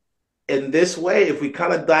 So, in this way, if we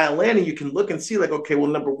kind of dial in, and you can look and see, like, okay,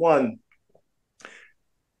 well, number one,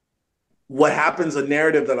 what happens, a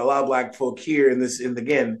narrative that a lot of Black folk hear in this, and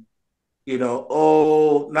again, you know,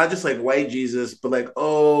 oh, not just like white Jesus, but like,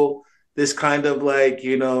 oh, this kind of like,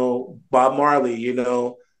 you know, Bob Marley, you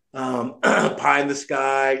know, pie in the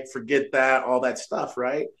sky, forget that, all that stuff,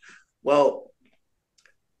 right? Well,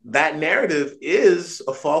 that narrative is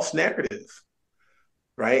a false narrative,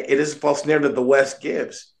 right? It is a false narrative the West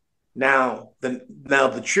gives. Now,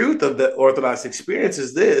 the truth of the Orthodox experience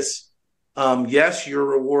is this: yes, your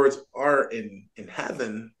rewards are in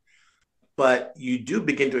heaven, but you do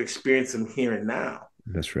begin to experience them here and now.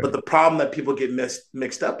 That's right. But the problem that people get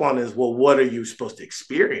mixed up on is, well, what are you supposed to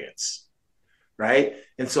experience, right?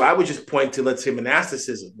 And so I would just point to, let's say,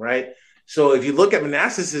 monasticism, right? So if you look at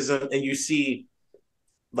monasticism and you see,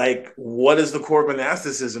 like, what is the core of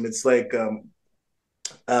monasticism? It's like,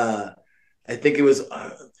 I think it was,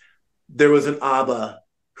 there was an Abba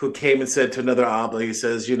who came and said to another Abba, he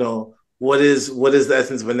says, you know, what is the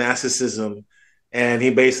essence of monasticism? And he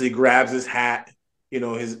basically grabs his hat, you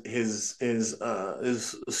know, his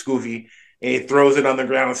scoofy, and he throws it on the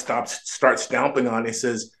ground and starts stomping on it. He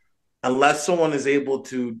says, unless someone is able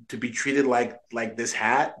to be treated like this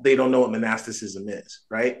hat, they don't know what monasticism is,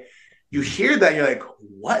 right? You hear that, you're like,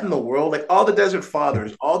 what in the world? Like, all the Desert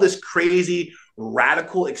Fathers, all this crazy,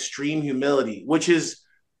 radical, extreme humility, which is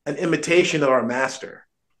an imitation of our master,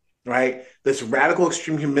 right? This radical,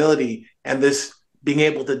 extreme humility and this being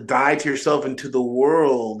able to die to yourself and to the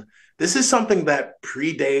world. This is something that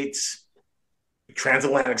predates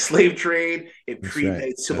transatlantic slave trade. It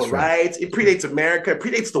predates civil rights. It predates America. It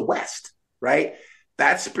predates the West, right?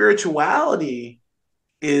 That spirituality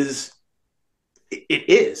is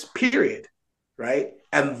period, right?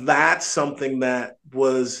 And that's something that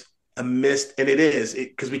was a missed, and it is,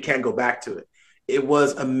 because we can't go back to it. It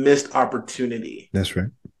was a missed opportunity. That's right.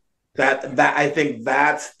 That I think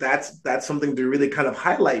that's something to really kind of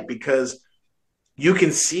highlight, because you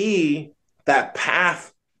can see that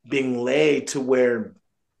path being laid to where,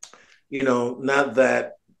 you know, not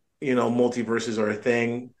that, you know, multiverses are a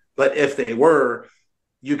thing, but if they were,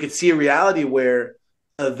 you could see a reality where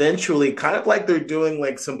eventually, kind of like they're doing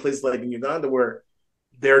like some place like in Uganda, where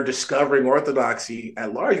they're discovering Orthodoxy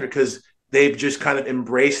at large because they've just kind of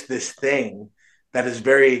embraced this thing that is a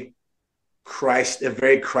very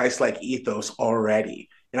Christ-like ethos already.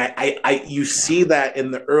 And you see that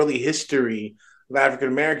in the early history of African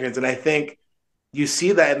Americans, and I think you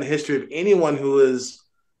see that in the history of anyone who has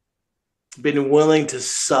been willing to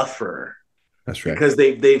suffer. That's right. Because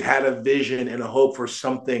they've had a vision and a hope for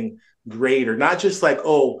something greater, not just like,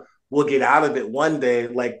 oh, we'll get out of it one day,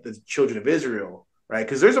 like the children of Israel, right?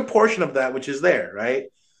 Because there's a portion of that which is there, right?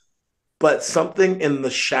 But something in the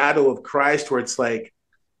shadow of Christ where it's like,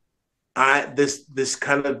 this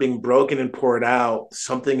kind of being broken and poured out,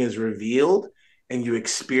 something is revealed, and you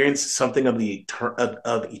experience something of the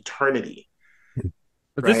of eternity.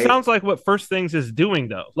 But this sounds like what First Things is doing,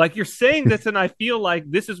 though. Like, you're saying this, and I feel like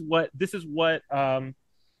this is what,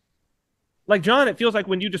 like, John, it feels like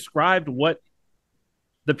when you described what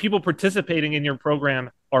the people participating in your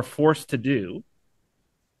program are forced to do,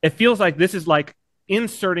 it feels like this is like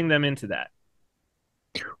inserting them into that.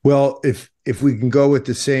 Well, if we can go with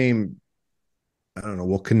the same, I don't know,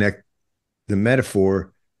 we'll connect the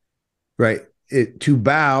metaphor, right? To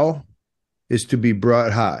bow is to be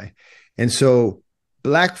brought high. And so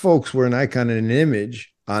Black folks were an icon and an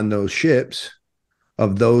image on those ships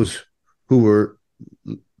of those who were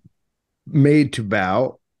made to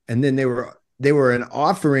bow. And then they were an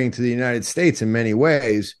offering to the United States in many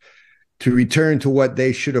ways to return to what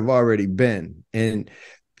they should have already been. And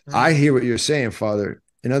I hear what you're saying, Father.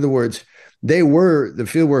 In other words, they were the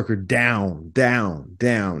field worker down,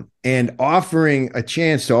 and offering a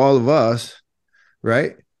chance to all of us,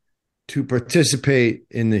 right, to participate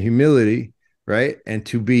in the humility, right, and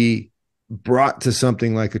to be brought to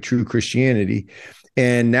something like a true Christianity.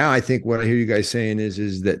 And now I think what I hear you guys saying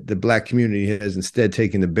is that the Black community has instead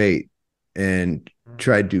taken the bait and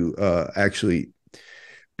tried to actually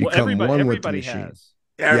become one with the machine. Has.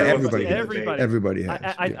 Everybody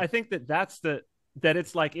has. I think that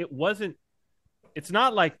it's like, it wasn't It's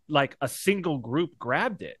not like a single group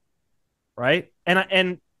grabbed it, right?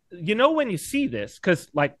 And when you see this, because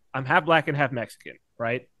like I'm half black and half Mexican,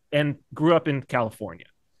 right? And grew up in California.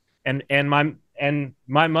 And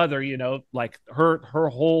my mother, like her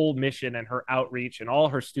whole mission and her outreach and all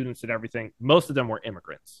her students and everything, most of them were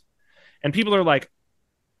immigrants. And people are like,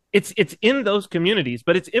 it's in those communities,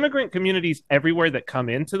 but it's immigrant communities everywhere that come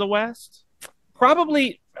into the West.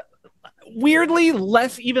 Probably weirdly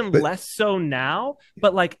less so now,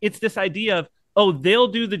 but like it's this idea of, oh, they'll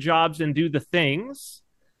do the jobs and do the things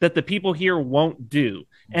that the people here won't do.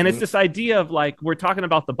 And it's this idea of like, we're talking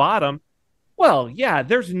about the bottom. Well, yeah,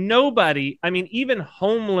 there's nobody. I mean, even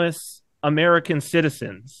homeless American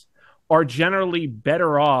citizens are generally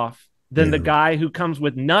better off than the guy who comes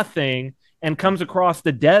with nothing and comes across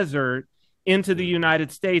the desert into the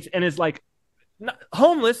United States and is like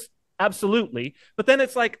homeless. Absolutely. But then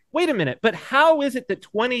it's like, wait a minute, but how is it that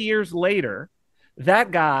 20 years later, that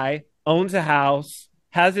guy owns a house,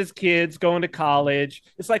 has his kids going to college?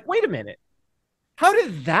 It's like, wait a minute, how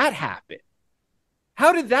did that happen?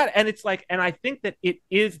 How did that? And it's like, and I think that it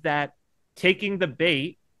is that taking the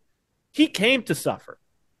bait, he came to suffer.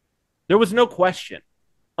 There was no question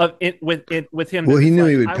of it with him. Well, he knew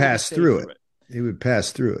he would pass through it. He would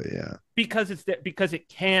pass through it. Yeah. Because it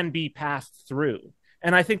can be passed through.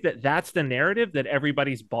 And I think that that's the narrative that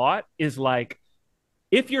everybody's bought is like,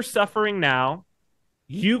 if you're suffering now,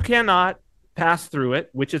 you cannot pass through it,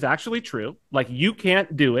 which is actually true. Like you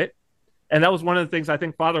can't do it. And that was one of the things I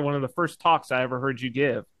think, Father, one of the first talks I ever heard you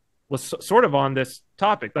give was sort of on this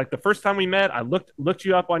topic. Like the first time we met, I looked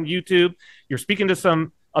you up on YouTube. You're speaking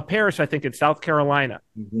to a parish, I think in South Carolina.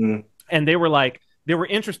 Mm-hmm. And they were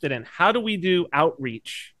interested in how do we do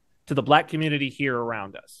outreach to the Black community here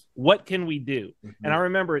around us? What can we do? Mm-hmm. And I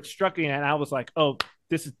remember it struck me and I was like, oh,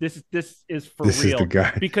 this is for real. Is the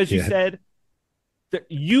guy. Because you said that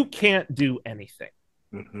you can't do anything.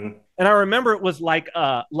 Mm-hmm. And I remember it was like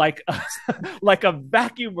a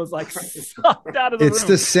vacuum was like sucked out of the room. It's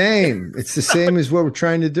the same. It's the same as what we're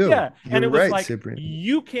trying to do. Yeah. You're and it was right, like, Cyprian.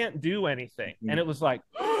 You can't do anything. Mm-hmm. And it was like,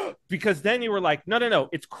 because then you were like, no,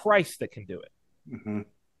 it's Christ that can do it. Mm-hmm.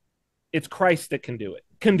 It's Christ that can do it,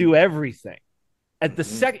 can do everything. At the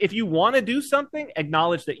second, if you want to do something,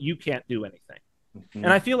 acknowledge that you can't do anything. Mm-hmm.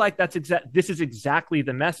 And I feel like this is exactly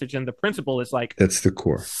the message. And the principle is like, that's the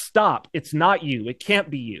core. Stop. It's not you. It can't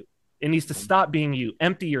be you. It needs to stop being you.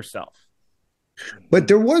 Empty yourself. But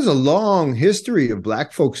there was a long history of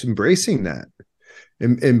Black folks embracing that.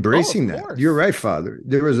 Embracing that. You're right, Father.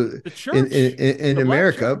 There was a church, in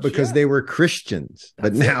America church, because they were Christians,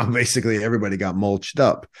 but now basically everybody got mulched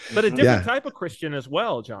up. But a different type of Christian as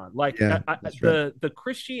well, John. Like the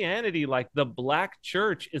Christianity, like the Black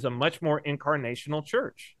church, is a much more incarnational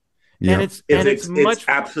church, and it's much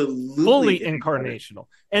absolutely fully incarnational.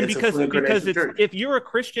 And because if you're a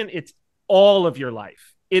Christian, it's all of your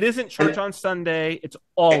life. It isn't church on Sunday. It's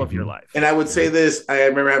all of your life. And I would say this. I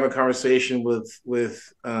remember having a conversation with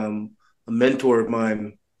a mentor of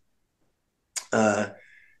mine.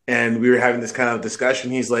 And we were having this kind of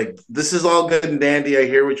discussion. He's like, this is all good and dandy. I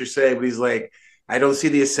hear what you're saying. But he's like, I don't see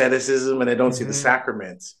the asceticism and I don't see the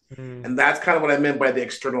sacraments. Mm-hmm. And that's kind of what I meant by the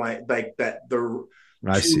external, like that too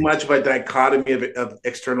much of a dichotomy of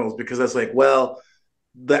externals, because that's like, well,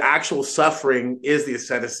 the actual suffering is the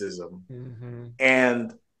asceticism. Mm-hmm.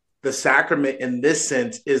 And the sacrament in this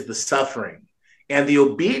sense is the suffering and the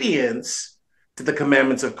obedience to the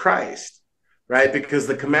commandments of Christ, right? Because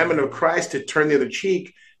the commandment of Christ to turn the other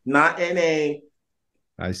cheek, not in a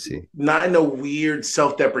weird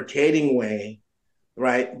self-deprecating way,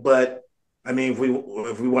 right? But I mean,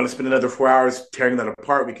 if we want to spend another 4 hours tearing that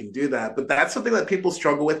apart, we can do that. But that's something that people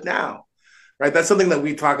struggle with now, right? That's something that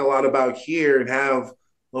we talk a lot about here and have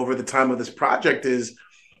over the time of this project is,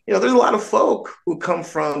 there's a lot of folk who come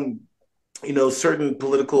from, certain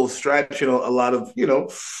political stretch, a lot of,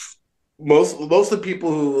 most of the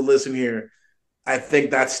people who listen here, I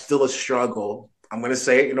think that's still a struggle. I'm going to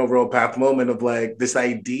say it, real path moment of like this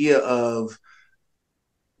idea of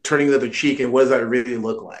turning the other cheek and what does that really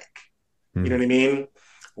look like? Mm-hmm. You know what I mean?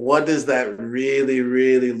 What does that really,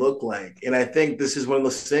 really look like? And I think this is one of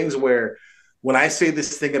those things where when I say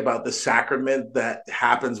this thing about the sacrament that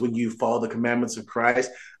happens when you follow the commandments of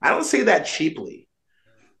Christ, I don't say that cheaply.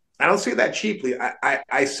 I say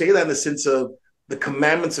that in the sense of the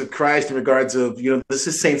commandments of Christ in regards of, this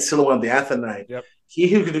is Saint Silouan the Athonite. Yep. He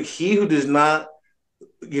who does not,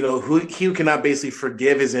 he who cannot basically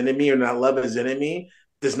forgive his enemy or not love his enemy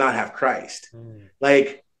does not have Christ. Mm.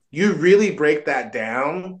 Like, you really break that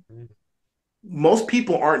down. Most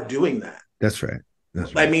people aren't doing that. That's right.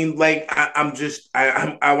 That's I right. mean, like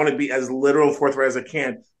I want to be as literal and forthright as I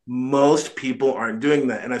can. Most people aren't doing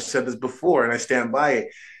that, and I've said this before, and I stand by it.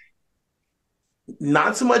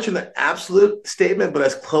 Not so much in the absolute statement, but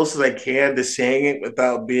as close as I can to saying it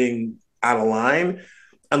without being out of line.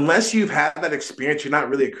 Unless you've had that experience, you're not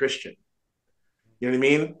really a Christian. You know what I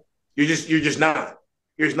mean? You're just not.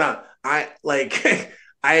 You're just not. I like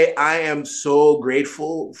I am so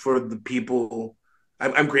grateful for the people.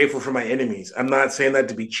 I'm grateful for my enemies. I'm not saying that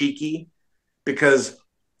to be cheeky because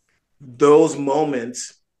those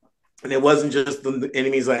moments, and it wasn't just the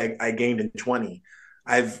enemies I gained in 20.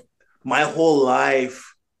 I've my whole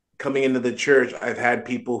life coming into the church, I've had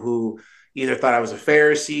people who either thought I was a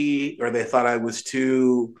Pharisee or they thought I was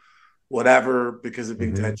too whatever because of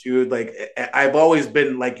being Mm-hmm. tattooed. Like I've always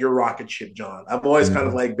been like your rocket ship, John. I've always kind of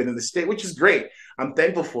Mm-hmm. like been in the state, which is great. I'm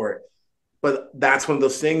thankful for it. But that's one of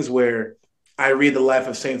those things where I read the life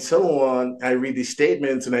of Saint Silouan, I read these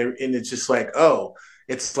statements, and it's just like, oh,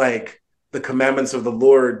 it's like the commandments of the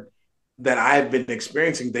Lord that I've been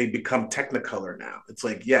experiencing, they become technicolor now. It's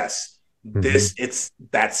like, yes, Mm-hmm. it's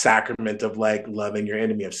that sacrament of like loving your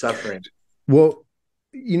enemy, of suffering. Well,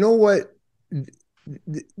 you know what?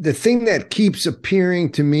 The thing that keeps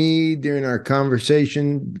appearing to me during our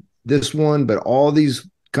conversation, this one, but all these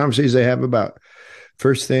conversations I have about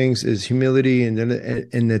first things is humility and then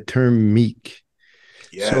and the term meek.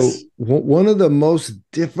 So Yes. one of the most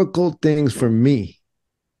difficult things for me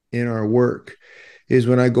in our work is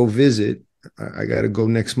when I go visit. I got to go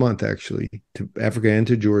next month actually to Africa and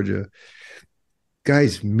to Georgia.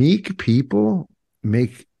 Guys, meek people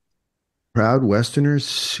make proud Westerners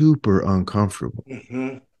super uncomfortable.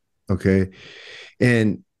 Mm-hmm. Okay.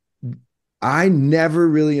 And I never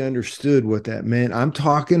really understood what that meant. I'm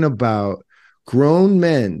talking about grown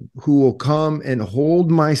men who will come and hold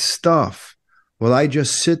my stuff while I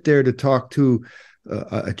just sit there to talk to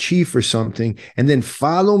a chief or something and then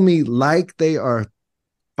follow me like they are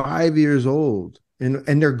 5 years old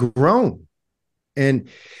and they're grown. And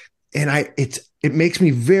it makes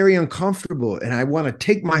me very uncomfortable and I want to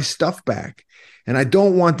take my stuff back and I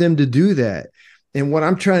don't want them to do that. And what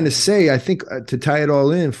I'm trying to say, I think to tie it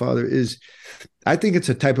all in, Father, is I think it's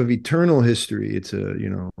a type of eternal history. It's a, you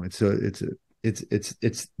know, it's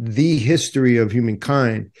the history of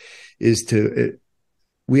humankind is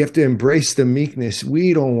we have to embrace the meekness.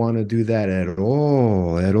 We don't want to do that at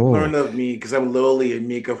all, at Learn all. of me because I'm lowly and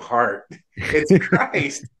meek of heart. It's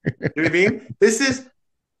Christ. You know what I mean? This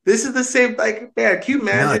is the same. Like, man, can you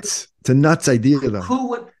imagine Nuts. It's a nuts idea though.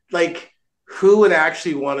 who would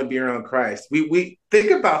actually want to be around Christ? We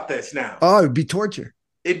think about this now. Oh, it'd be torture.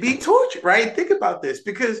 It'd be torture, right? Think about this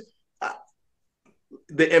because uh,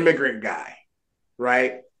 the immigrant guy,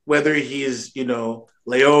 right? Whether he's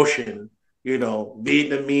Laotian,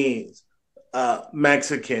 Vietnamese,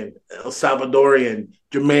 Mexican, El Salvadorian,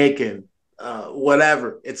 Jamaican,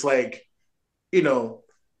 whatever. It's like you know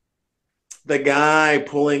the guy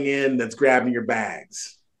pulling in that's grabbing your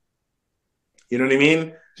bags. You know what I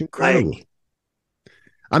mean? It's incredible. Like,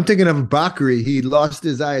 I'm thinking of Bakri. He lost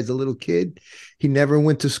his eye as a little kid. He never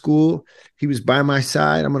went to school. He was by my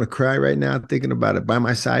side. I'm going to cry right now thinking about it. By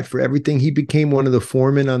my side for everything. He became one of the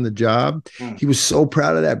foremen on the job. mm, He was so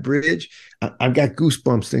proud of that bridge. I've got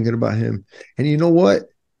goosebumps thinking about him. And you know what?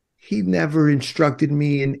 He never instructed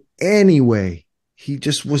me in any way. He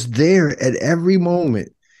just was there at every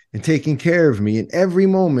moment and taking care of me in every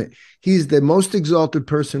moment. He's the most exalted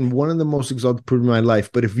person, one of the most exalted people in my life.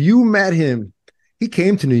 But if you met him, he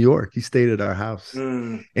came to New York. He stayed at our house.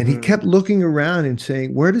 mm, And he mm. kept looking around and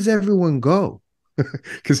saying, where does everyone go?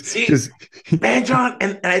 See, Because man, John,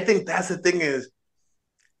 and I think that's the thing is,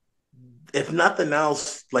 if nothing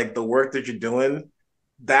else, like the work that you're doing,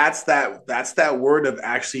 that's that word of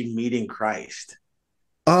actually meeting Christ.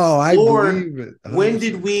 oh, I Lord, believe it when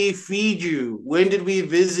did 100%. we feed you? When did we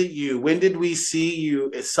visit you? When did we see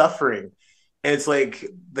you suffering? And it's like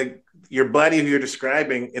your buddy who you're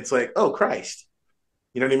describing, it's like, oh, Christ.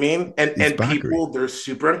 You know what I mean? And It's and Bakri. people, they're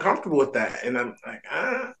super uncomfortable with that. And I'm like,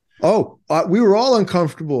 ah. Oh, we were all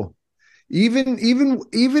uncomfortable. Even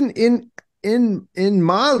in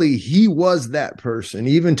Mali, he was that person.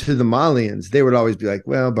 Even to the Malians, they would always be like,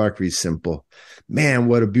 "Well, Bakri's simple, man.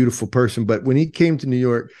 What a beautiful person." But when he came to New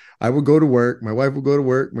York, I would go to work. My wife would go to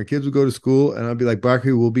work. My kids would go to school, and I'd be like,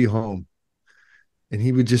 "Bakri will be home," and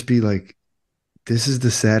he would just be like, "This is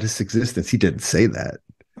the saddest existence." He didn't say that,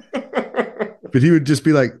 but he would just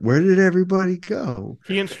be like, "Where did everybody go?"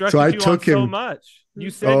 He So I instructed you on took so him. much. You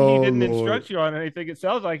said he Oh didn't Lord. instruct you on anything. It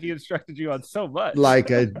sounds like he instructed you on so much. Like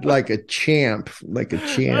a champ, like a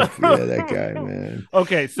champ. Yeah, that guy, man.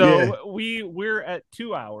 Okay, Yeah. so we're at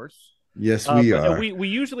 2 hours. Yes, we are. We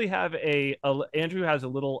usually have Andrew has a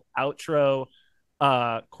little outro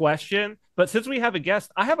question, but since we have a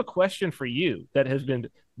guest, I have a question for you that has been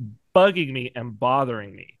bugging me and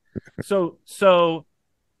bothering me. So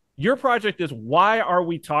your project is, why are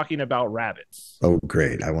we talking about rabbits? Oh,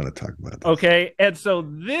 great. I want to talk about this. Okay. And so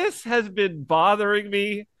this has been bothering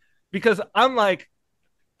me because I'm like,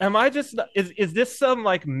 is this some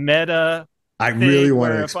like meta I really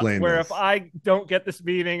want to explain where if I don't get this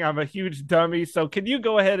meeting, I'm a huge dummy. So can you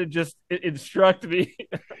go ahead and just instruct me?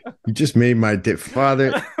 You just made my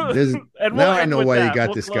father. Now I know why you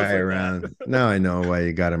got this guy around. Now I know why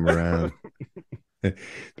you got him around.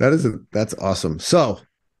 That's awesome. So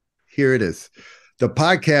here it is. The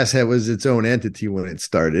podcast was its own entity when it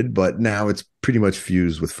started, but now it's pretty much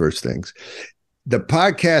fused with First Things. The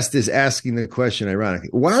podcast is asking the question, ironically,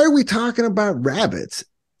 why are we talking about rabbits?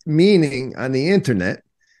 Meaning on the internet,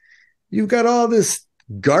 you've got all this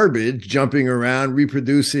garbage jumping around,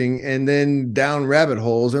 reproducing, and then down rabbit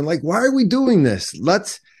holes. And like, why are we doing this?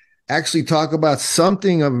 Let's actually talk about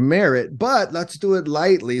something of merit, but let's do it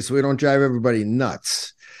lightly so we don't drive everybody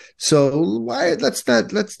nuts. So let's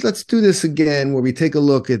do this again, where we take a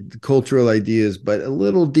look at the cultural ideas, but a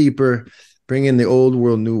little deeper, bring in the old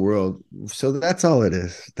world, new world. So that's all it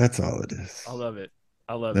is. That's all it is. I love it.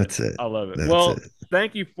 I love it. I love it. Well,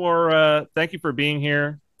 thank you for being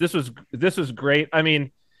here. This was great. I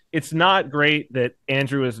mean, it's not great that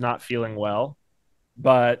Andrew is not feeling well,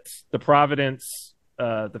 but the providence,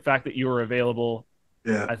 the fact that you were available,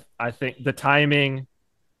 I think the timing,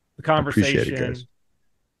 the conversation.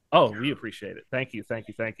 We appreciate it. Thank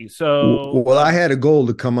you. So, well, I had a goal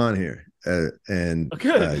to come on here, and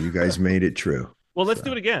you guys made it true. Well, let's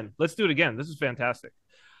do it again. This is fantastic.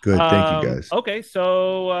 Good. Thank you, guys. Okay.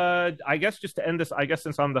 So I guess just to end this, I guess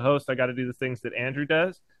since I'm the host, I got to do the things that Andrew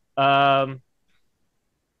does. Royal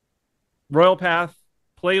Path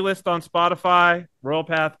playlist on Spotify, Royal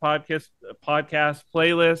Path podcast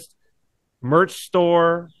playlist, merch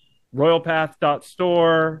store,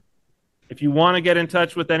 royalpath.store. If you want to get in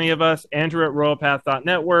touch with any of us, Andrew at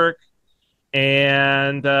royalpath.network.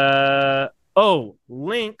 And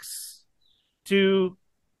links to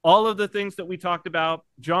all of the things that we talked about,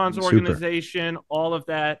 John's organization, all of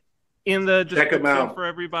that in the description for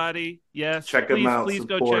everybody. Yes, check them out. Please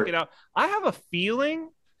go check it out. I have a feeling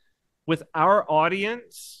with our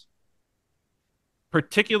audience,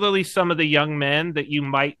 particularly some of the young men, that you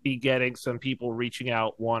might be getting some people reaching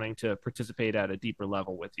out wanting to participate at a deeper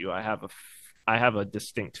level with you. I have a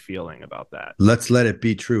distinct feeling about that. Let's let it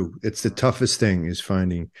be true. It's the toughest thing, is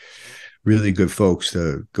finding really good folks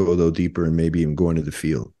to go a little deeper and maybe even go into the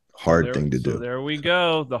field. Hard thing to do. There we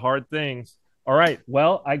go. The hard things. All right.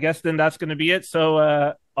 Well, I guess then that's going to be it.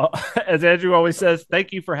 So as Andrew always says,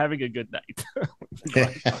 thank you for having a good night.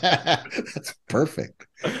 That's perfect.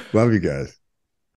 Love you guys.